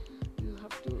भी you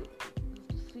have to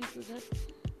see to that.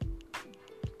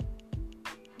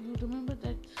 You remember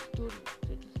that story?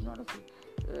 That is not a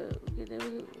okay. There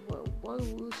was a boy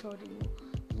who was shouting,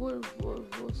 "Wolf, wolf,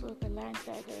 wolf!" So like a lion,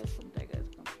 tiger has come.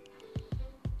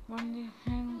 One day,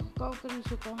 cow can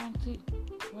come and see.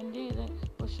 One day they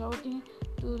were shouting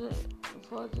for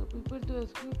the people to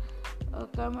rescue,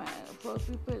 come for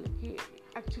people.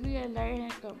 Actually, a lion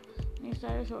had come and he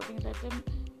started shouting. That time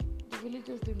the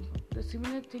villagers didn't know. The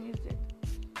similar thing is that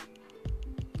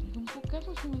तुमको क्या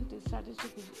पूछने मिलते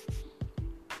statistic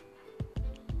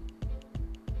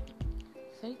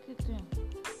सही कहते हैं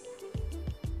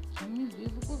हमने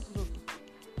बेवकूफ लोग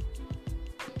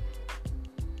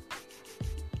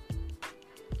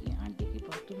कि आंटी की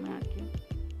बातों में आके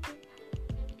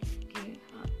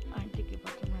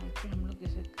हम लोग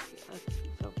ऐसे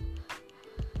सब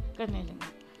करने लगे।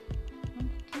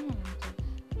 हमको क्यों मालूम था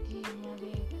कि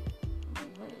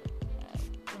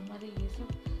हमारे ये सब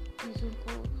चीज़ों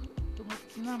को तुम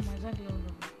कितना मजा लो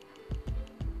लोग।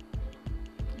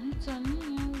 चल नहीं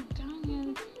यार क्या यार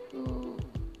तो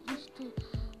जस्ट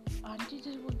आंटी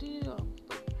जस्ट बोलती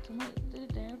तुम्हारे तेरे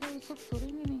डैड और सब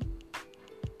छोड़ेंगे नहीं।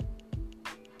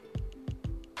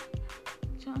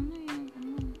 चल नहीं यार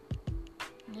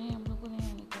नहीं हम लोग को नहीं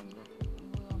आने का हम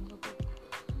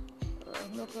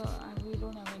लोग का we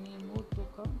don't have any mood to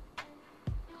come।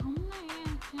 हम ना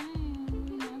यार क्या है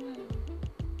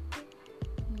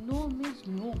नो मीन्स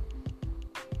नो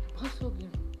बस हो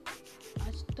गया।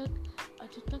 आज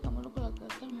तक हम लोग को लगता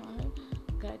था हमारे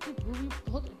गाय की भूमि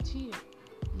बहुत अच्छी है,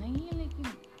 नहीं है लेकिन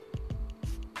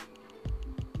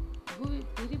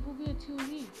तेरी भूमि अच्छी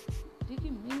होगी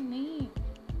लेकिन मेरी नहीं है।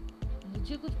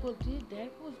 मुझे कुछ बोलती है डैड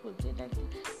को कुछ बोलती है, डैड की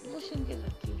इमोशन के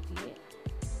साथ खेलती है।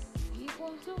 ये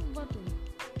कौन सा बात हुई?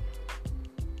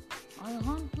 और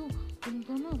हाँ तुम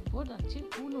दोनों बहुत अच्छे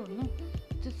फूल हो ना,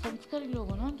 जो संस्कारी लोग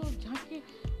हो ना तो जाके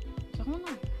जाओ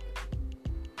ना।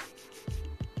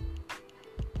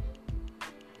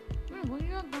 Why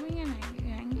you are coming and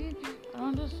hanging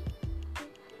around us?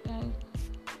 I'm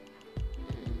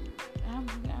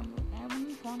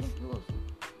fond of you also.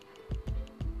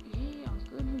 Hey,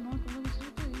 uncle, not always say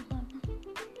to you,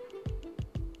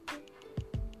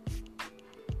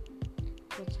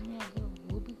 सच में अगर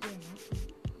वो भी गया ना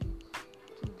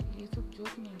तो ये सब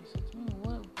जोक नहीं है। सच में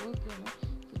वो गया ना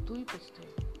तो तू ही पछता है।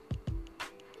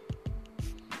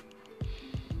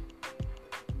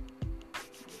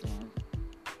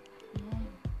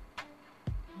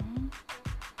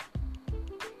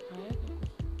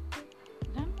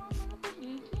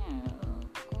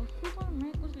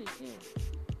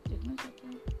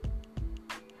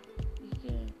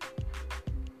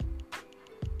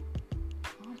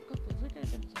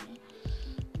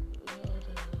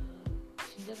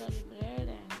 Bread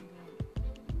and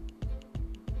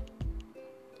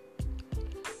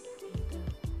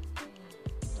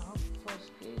top first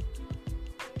cake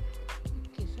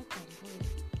कैसा कॉम्बो है?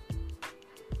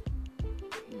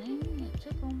 नहीं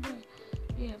अच्छा कॉम्बो है।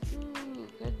 We have to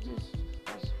get this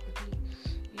fast quickly।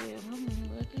 ये हम लोग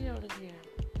मुंबई के लिए ऑर्डर किया है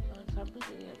और सब कुछ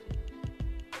किया है।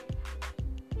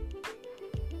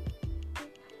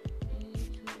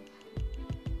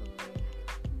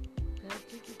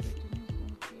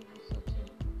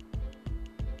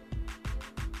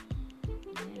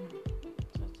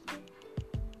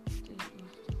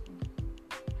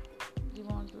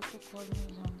 Call me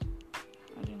down.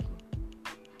 I didn't go.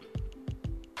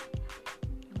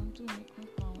 You want to make me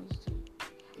promise to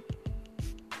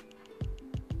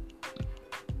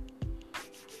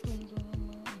तुम दोनों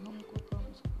में हमको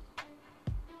प्रॉमिस करो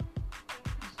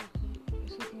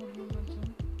ऐसे मूड में मत जाओ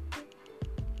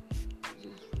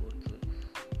जिस रोड पे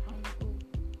हमको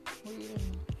हो ही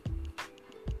रहना।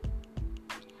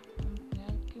 हम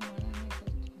प्यार के मारे नहीं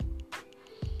करते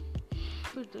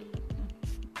फिर डर लगता है।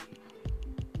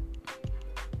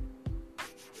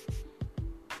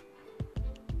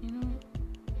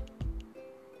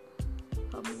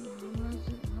 हम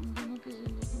दोनों की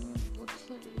जिंदगी में बहुत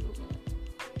सारे लोग हैं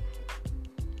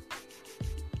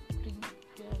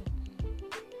प्यार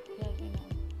के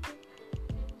नाम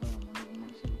पर हमारे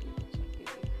मन से भी बचा के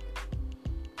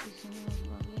किसी ने उस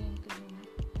वाले अंकल ने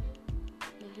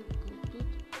पहले बहुत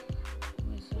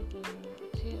हमेशा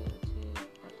अच्छे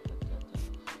बात करता था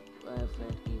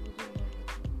वाईफाई की वजह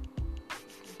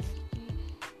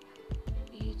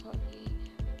he thought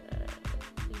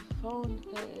he found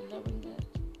the loving that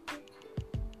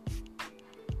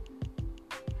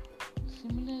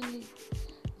similarly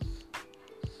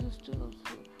sister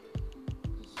also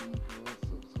किसी को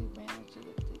उसकी बहन अच्छी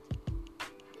लगती थी।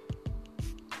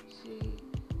 श्री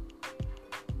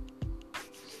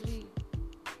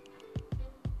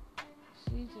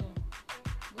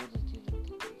बहुत अच्छी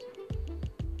लगती थी।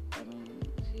 I mean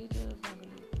श्री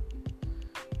family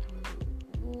तो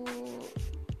वो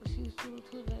she used to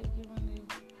also like him and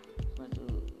but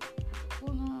वो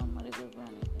ना हमारे घर पर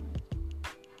आने का नहीं था।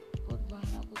 बहुत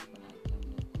बहाना कुछ बना के हम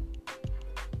लोग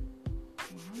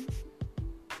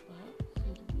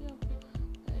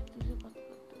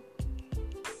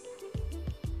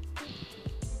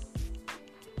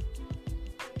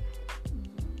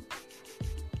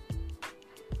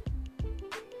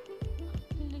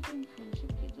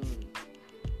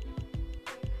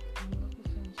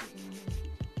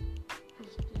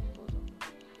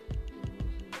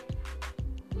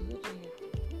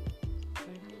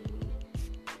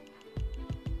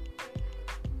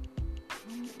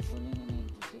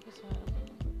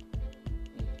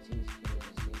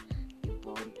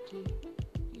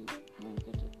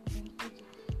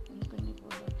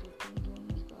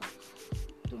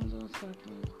साथ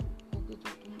में होगे तो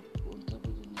तुम कौन सा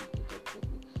भी दुनिया के तत्वों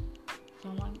के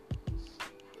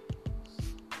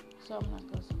सामना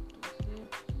कर सकते हो।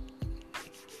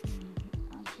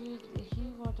 Actually, he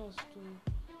want us to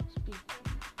speak.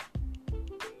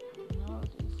 Now,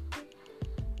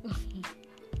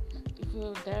 if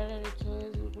your dad had a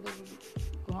choice, you could have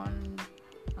gone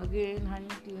again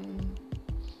hunting.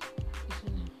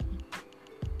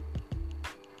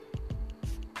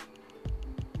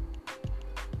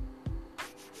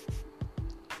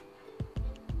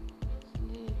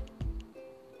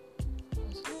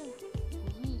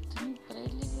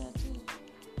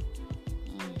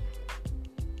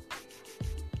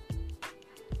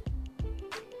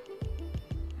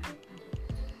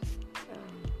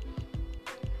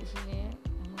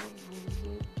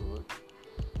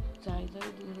 ज़्यादा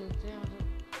ही दूर रहते हैं और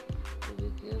पूरी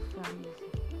के फैमिली से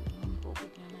हमको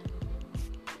कुछ लेना देना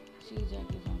सी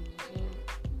जाके फैमिली से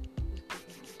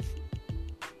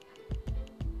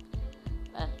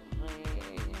अरे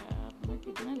यार मैं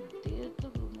कितना देर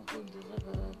तक उनको इंतज़ार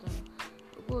कर रहा था।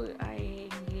 वो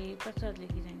आएंगे प्रसाद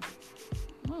लेके जाएंगे,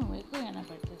 मेरे को आना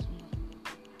पड़ता है सुनने।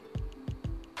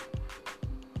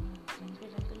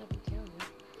 क्या हो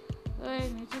गया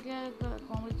नीचे क्या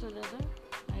कॉमेडी चल रहा था।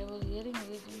 I was hearing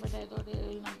everything, but I thought it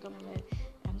will not come alive.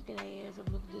 Uncle आए सब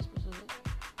लोग दिस पर सो गए।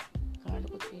 कांड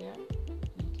कुछ किया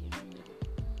नहीं किया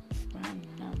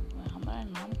हमारा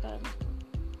नाम का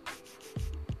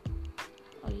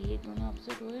और ये दोनों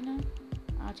अपसेट हुए ना।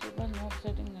 आज के पास नो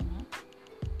अपसेटिंग देना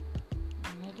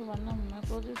नहीं तो वरना मैं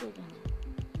प्रोजेक्ट हो जाऊँगा।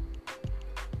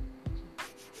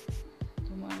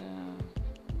 तुम्हारा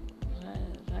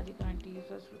Radhika aunty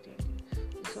Saraswati aunty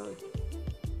sorry.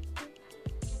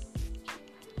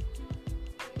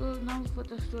 So now for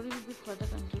the story will be further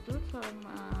continued from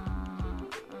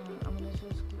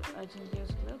Amunesha's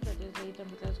Ajinkya's club, that is 8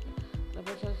 Amrita's club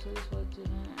of short stories for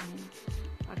children and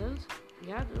adults.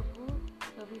 याद रखो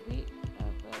कभी भी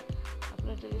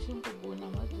अपने ट्रेडिशन को भूलना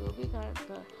मत। जो भी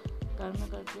कर्म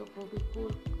करते हो वो भी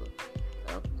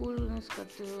कूलनेस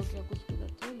करते हो क्या कुछ भी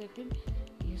करते हो, लेकिन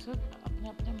ये सब अपने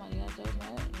अपने मर्यादा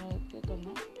में रह के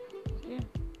करना। Okay,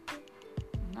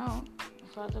 now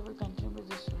further will continue with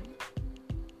this story.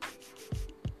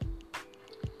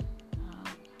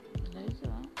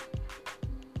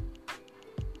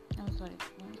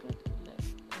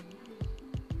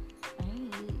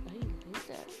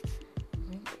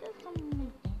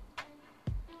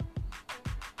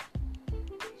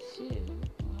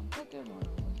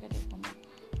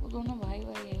 दोनों भाई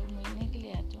है, मिलने के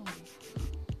लिए आते होंगे।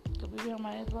 कभी भी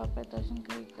हमारे द्वार पर दर्शन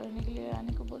करने के लिए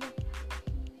आने को बोलो।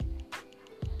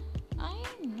 I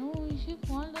know she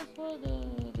called us for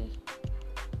this.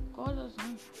 Call us, no?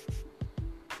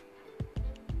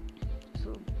 So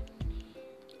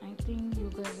I think you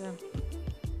guys are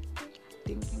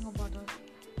thinking about us.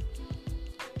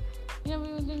 Yeah, we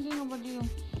were thinking about you.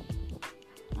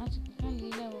 आज क्या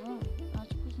लीला होगा? आज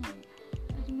कुछ नहीं।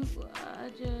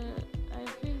 आज I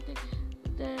feel that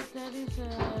there is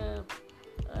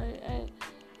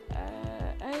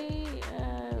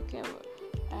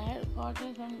I had gotten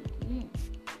some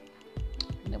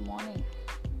in the morning.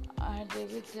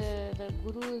 David, the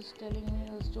guru is telling me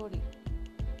a story.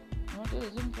 Not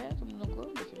isn't there? तुम लोग को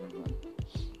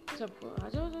सबको आ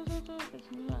जाओ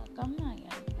कम ना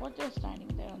यार। What you're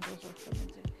standing there on those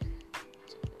comments?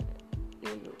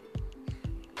 ये लो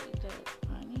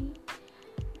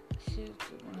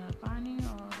पानी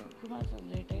और तुम्हारा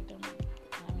फेवरेट आइटम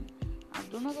आप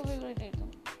दोनों का फेवरेट आइटम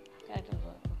क्या चल।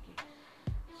 ओके,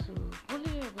 सो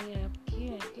बोलिए भैया आप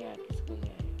क्या किसको ले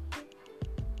आए?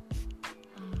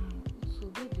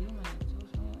 सुबह दी मैंने तो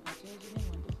उसमें आचार्य जी ने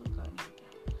वंडरफुल कहानी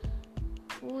बताई।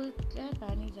 वो क्या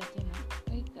कहानी जाती ना,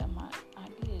 एक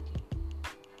आंटी रहती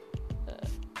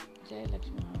जय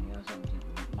लक्ष्मी मामी और समथिंग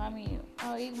मामी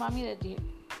और एक मामी रहती है।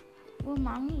 वो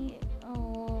मामी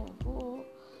वो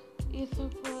ये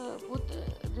सब बहुत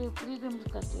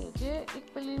रिप्रेजेंट करते हैं। जो एक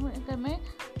पहले में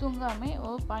तुंगा में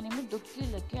और पानी में डुबकी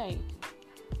लेके आई थी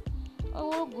और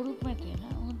वो ग्रुप में थे ना।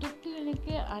 वो डुबकी लेने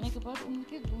के आने के बाद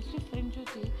उनकी दूसरी फ्रेंड जो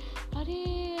थी, अरे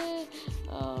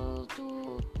तो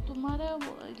तुम्हारा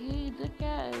ये इधर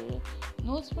क्या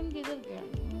नोज पिन किधर गया?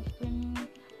 नोज पिन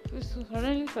फिर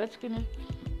सडनली सर्च करने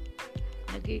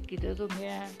लगी किधर तो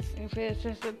गया। फिर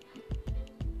ऐसे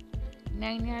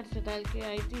 9 यार्ड से डाल के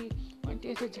आई थी और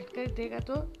ऐसे झटका देगा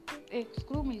तो एक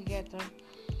स्क्रू मिल गया था।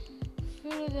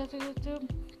 फिर जैसे जैसे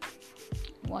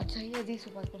वो आचार्य जी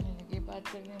से बात करने लगे। बात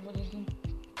करने बोले कि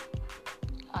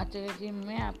आचार्य जी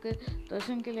मैं आपके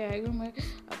दर्शन के लिए आई हूँ, मैं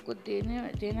आपको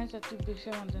देना चाहती हूँ,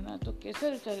 भिक्षा मत देना। तो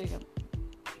कैसे चलेगा?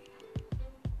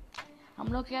 हम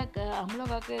लोग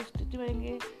आकर स्थिति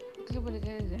बनेंगे इसलिए बोले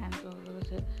कि ध्यान तो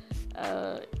वैसे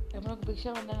हम लोग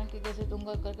भिक्षा बंधन के कैसे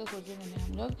दूंगा करके सोचेंगे नहीं,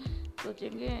 हम लोग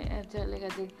सोचेंगे चलेगा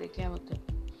देखते क्या होता है।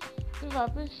 फिर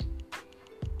वापस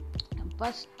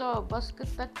बस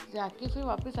तक जाके फिर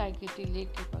वापस आई थी लेक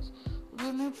के पास।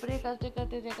 उन्होंने प्रे करते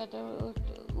करते देखा तो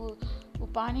वो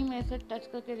पानी में ऐसे टच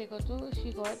करके देखा तो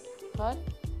she got her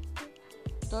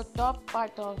the top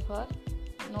part of her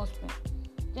nose pin.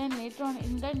 Then later on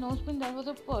in that nose pin there was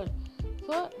a pearl.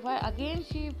 So again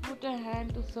she put her hand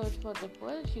to search for the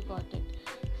pearl, she got it.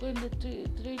 So in the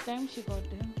three times she got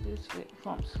in these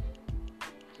forms.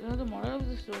 So the moral of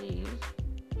the story is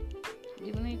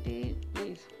divinity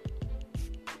plays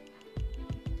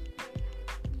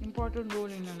important role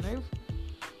in your life.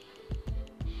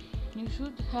 You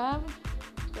should have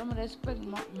some respect,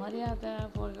 maryada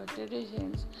for your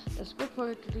traditions, respect for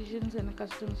your traditions and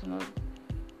customs and all.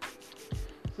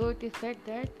 So it is said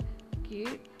that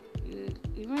even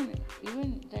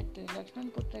that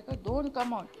Lakshman put Rekha, don't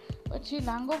come out, but she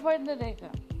langofied the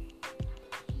Rekha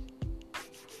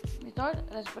without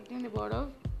respecting the god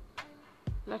of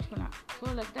Lakshmana.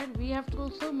 So like that we have to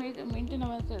also maintain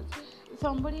ourselves. If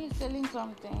somebody is selling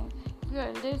something, if your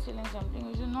elder is selling something,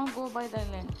 you should not go by the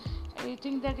land. You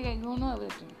think that you know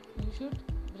everything. You should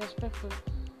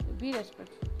be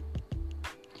respectful.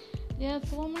 There are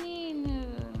so many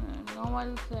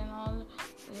novels and all.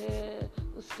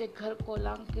 उसके घर को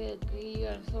लांग के गई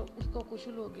और सब उसको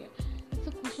कुशल हो गया।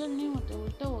 इससे कुशल नहीं होते,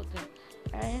 उल्टा होता है।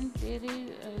 एंड तेरे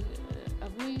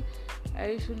अभी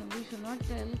we should not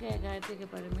tell Gayatri के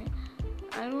बारे में.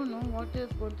 I don't know what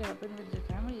is going to happen with the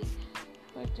family,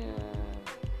 but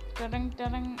tarang आ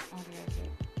गया सर,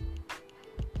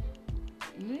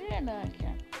 मेरा आ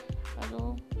गया. हेलो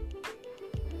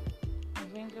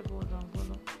वेंकट बोल रहा हूँ,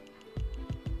 बोलो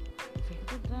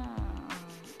वेंकट दा.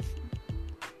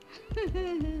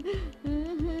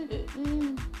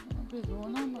 अभी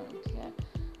रोना मत क्या,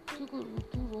 तू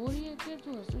रो रही है क्या, तू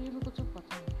हंस रही है, मेरे को सब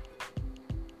पता है.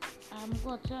 हमको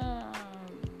अच्छा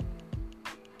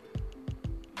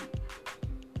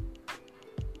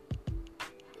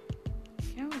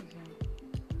क्या हो गया,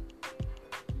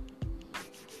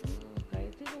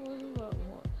 गायत्री को वो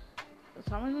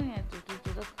समझ में नहीं आती. तू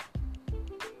रख,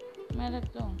 मैं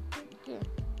रखता हूँ. ओके,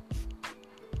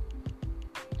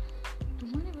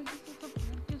 तुम्हारी वजह से सब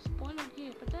लड़के स्पॉइल हो गए.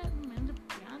 पता है मैंने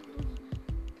प्यार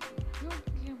क्यों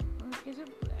कैसे,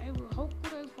 how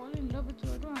could I fall in love with you,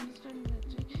 I don't understand that.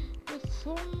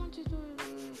 So much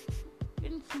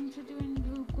insensitive and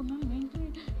you could not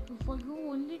maintain for you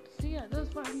only to see others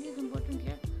family is important.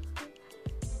 Yeah,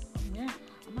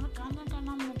 हमारा काना का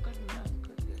नाम मत कर दिया.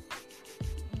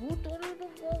 Who told you to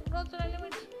go across the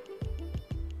limits?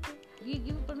 We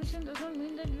give permission does not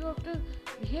mean that you have to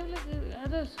behave like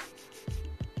others.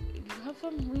 You have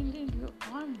some meaning. You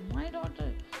are my daughter,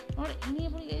 not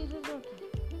anybody else's daughter.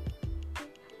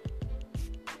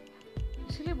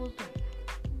 इसलिए बोलते हैं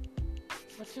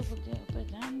बच्चे बोलते हैं पर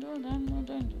ध्यान दो. No मत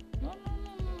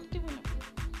बोला.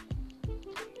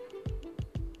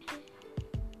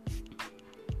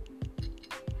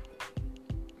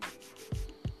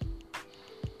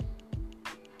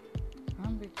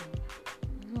 हाँ बेटा,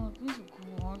 you always go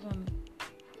out and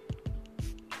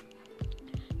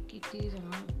keep these and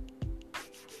all.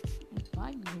 Why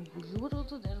you were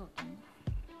also there,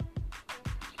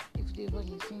 if they were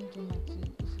listening to my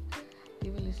thing, if they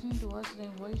were listening to us,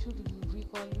 then why should we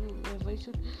call you, why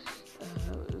should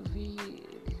we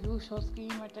use your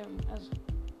scheme at time as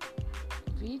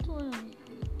we would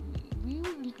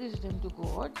encourage them to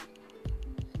go out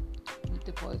with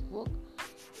the boys work.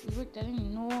 We were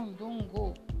telling no, don't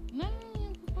go. No,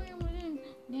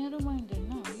 narrow-minded.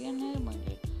 No, we are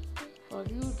narrow-minded. Or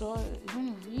you draw, even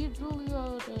if we drew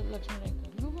your Lakshmi Rekha,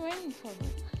 you went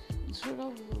forward. Instead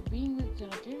of being with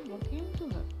Jati, what came to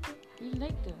her? You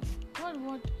liked her.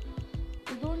 What?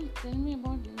 You don't tell me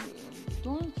about,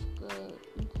 don't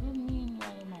include me in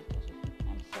your matters.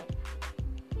 I'm sorry.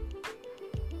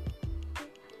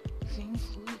 Same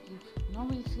food. Now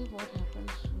we'll see what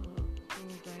happens to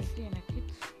Gayatri and her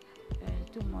kids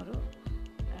tomorrow.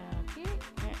 Okay,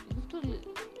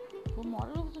 the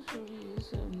moral of the story is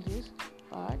in this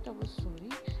part of the story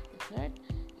is that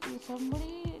if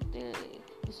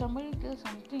somebody tells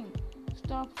something,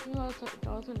 stops you or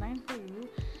draws a line for you.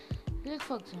 Like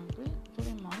for example,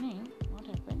 today morning, what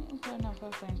happened? If one of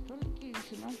our friends told, okay, you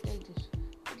should not tell this.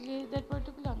 That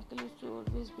particular uncle used to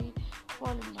always be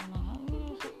falling down on her.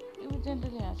 You would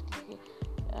generally ask, okay,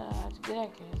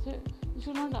 so you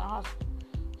should not ask.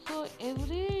 So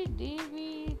every day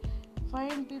we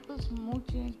find people's mood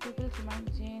change, people's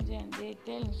mind change, and they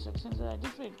tell instructions that are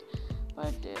different.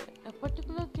 But a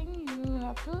particular thing you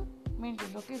have to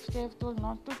maintain. Okay, if they have told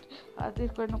not to ask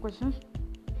these kind of questions,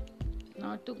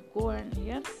 not to go and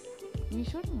hear, we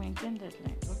should maintain that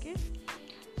line. Okay,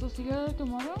 so see you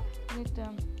tomorrow with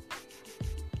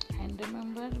and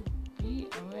remember, be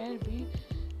aware, be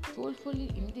soulfully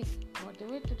Indic.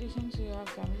 Whatever traditions you have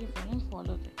family following,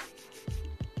 follow that.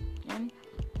 And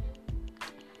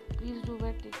please do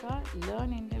wear tikka,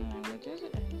 learn Indian languages,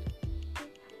 and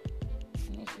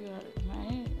if you are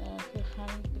married, if you are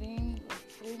having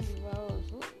prem vivah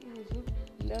also, you should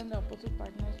learn the opposite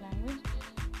partner's language,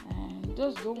 and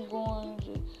just don't go on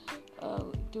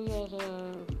to your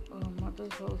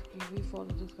mother's house. We follow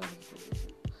this kind of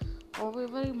tradition.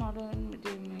 However modern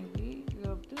they may be, you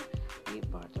have to be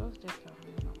part of that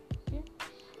family now. Okay.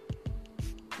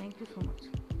 Thank you so much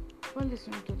for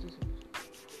listening to this episode.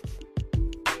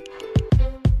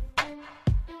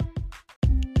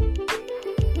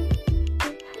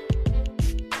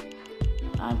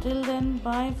 Until then,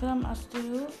 bye from us to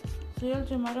you. See you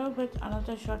tomorrow with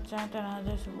another short chant and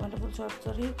another wonderful short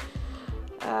story.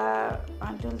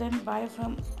 Until then, bye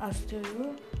from us to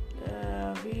you.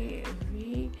 We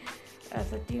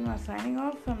as a team are signing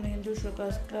off from the Hindu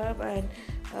Shlokas Club and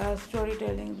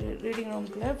storytelling reading room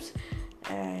clubs.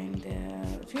 And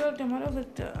see you tomorrow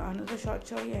with another short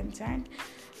story and chant.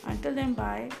 Until then,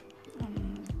 bye.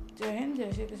 Jai Hind,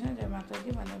 Jai Shri Krishna, Jai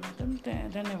Mataji, Vande Mataram.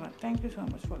 Dhanyavad. Thank you so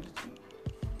much for listening.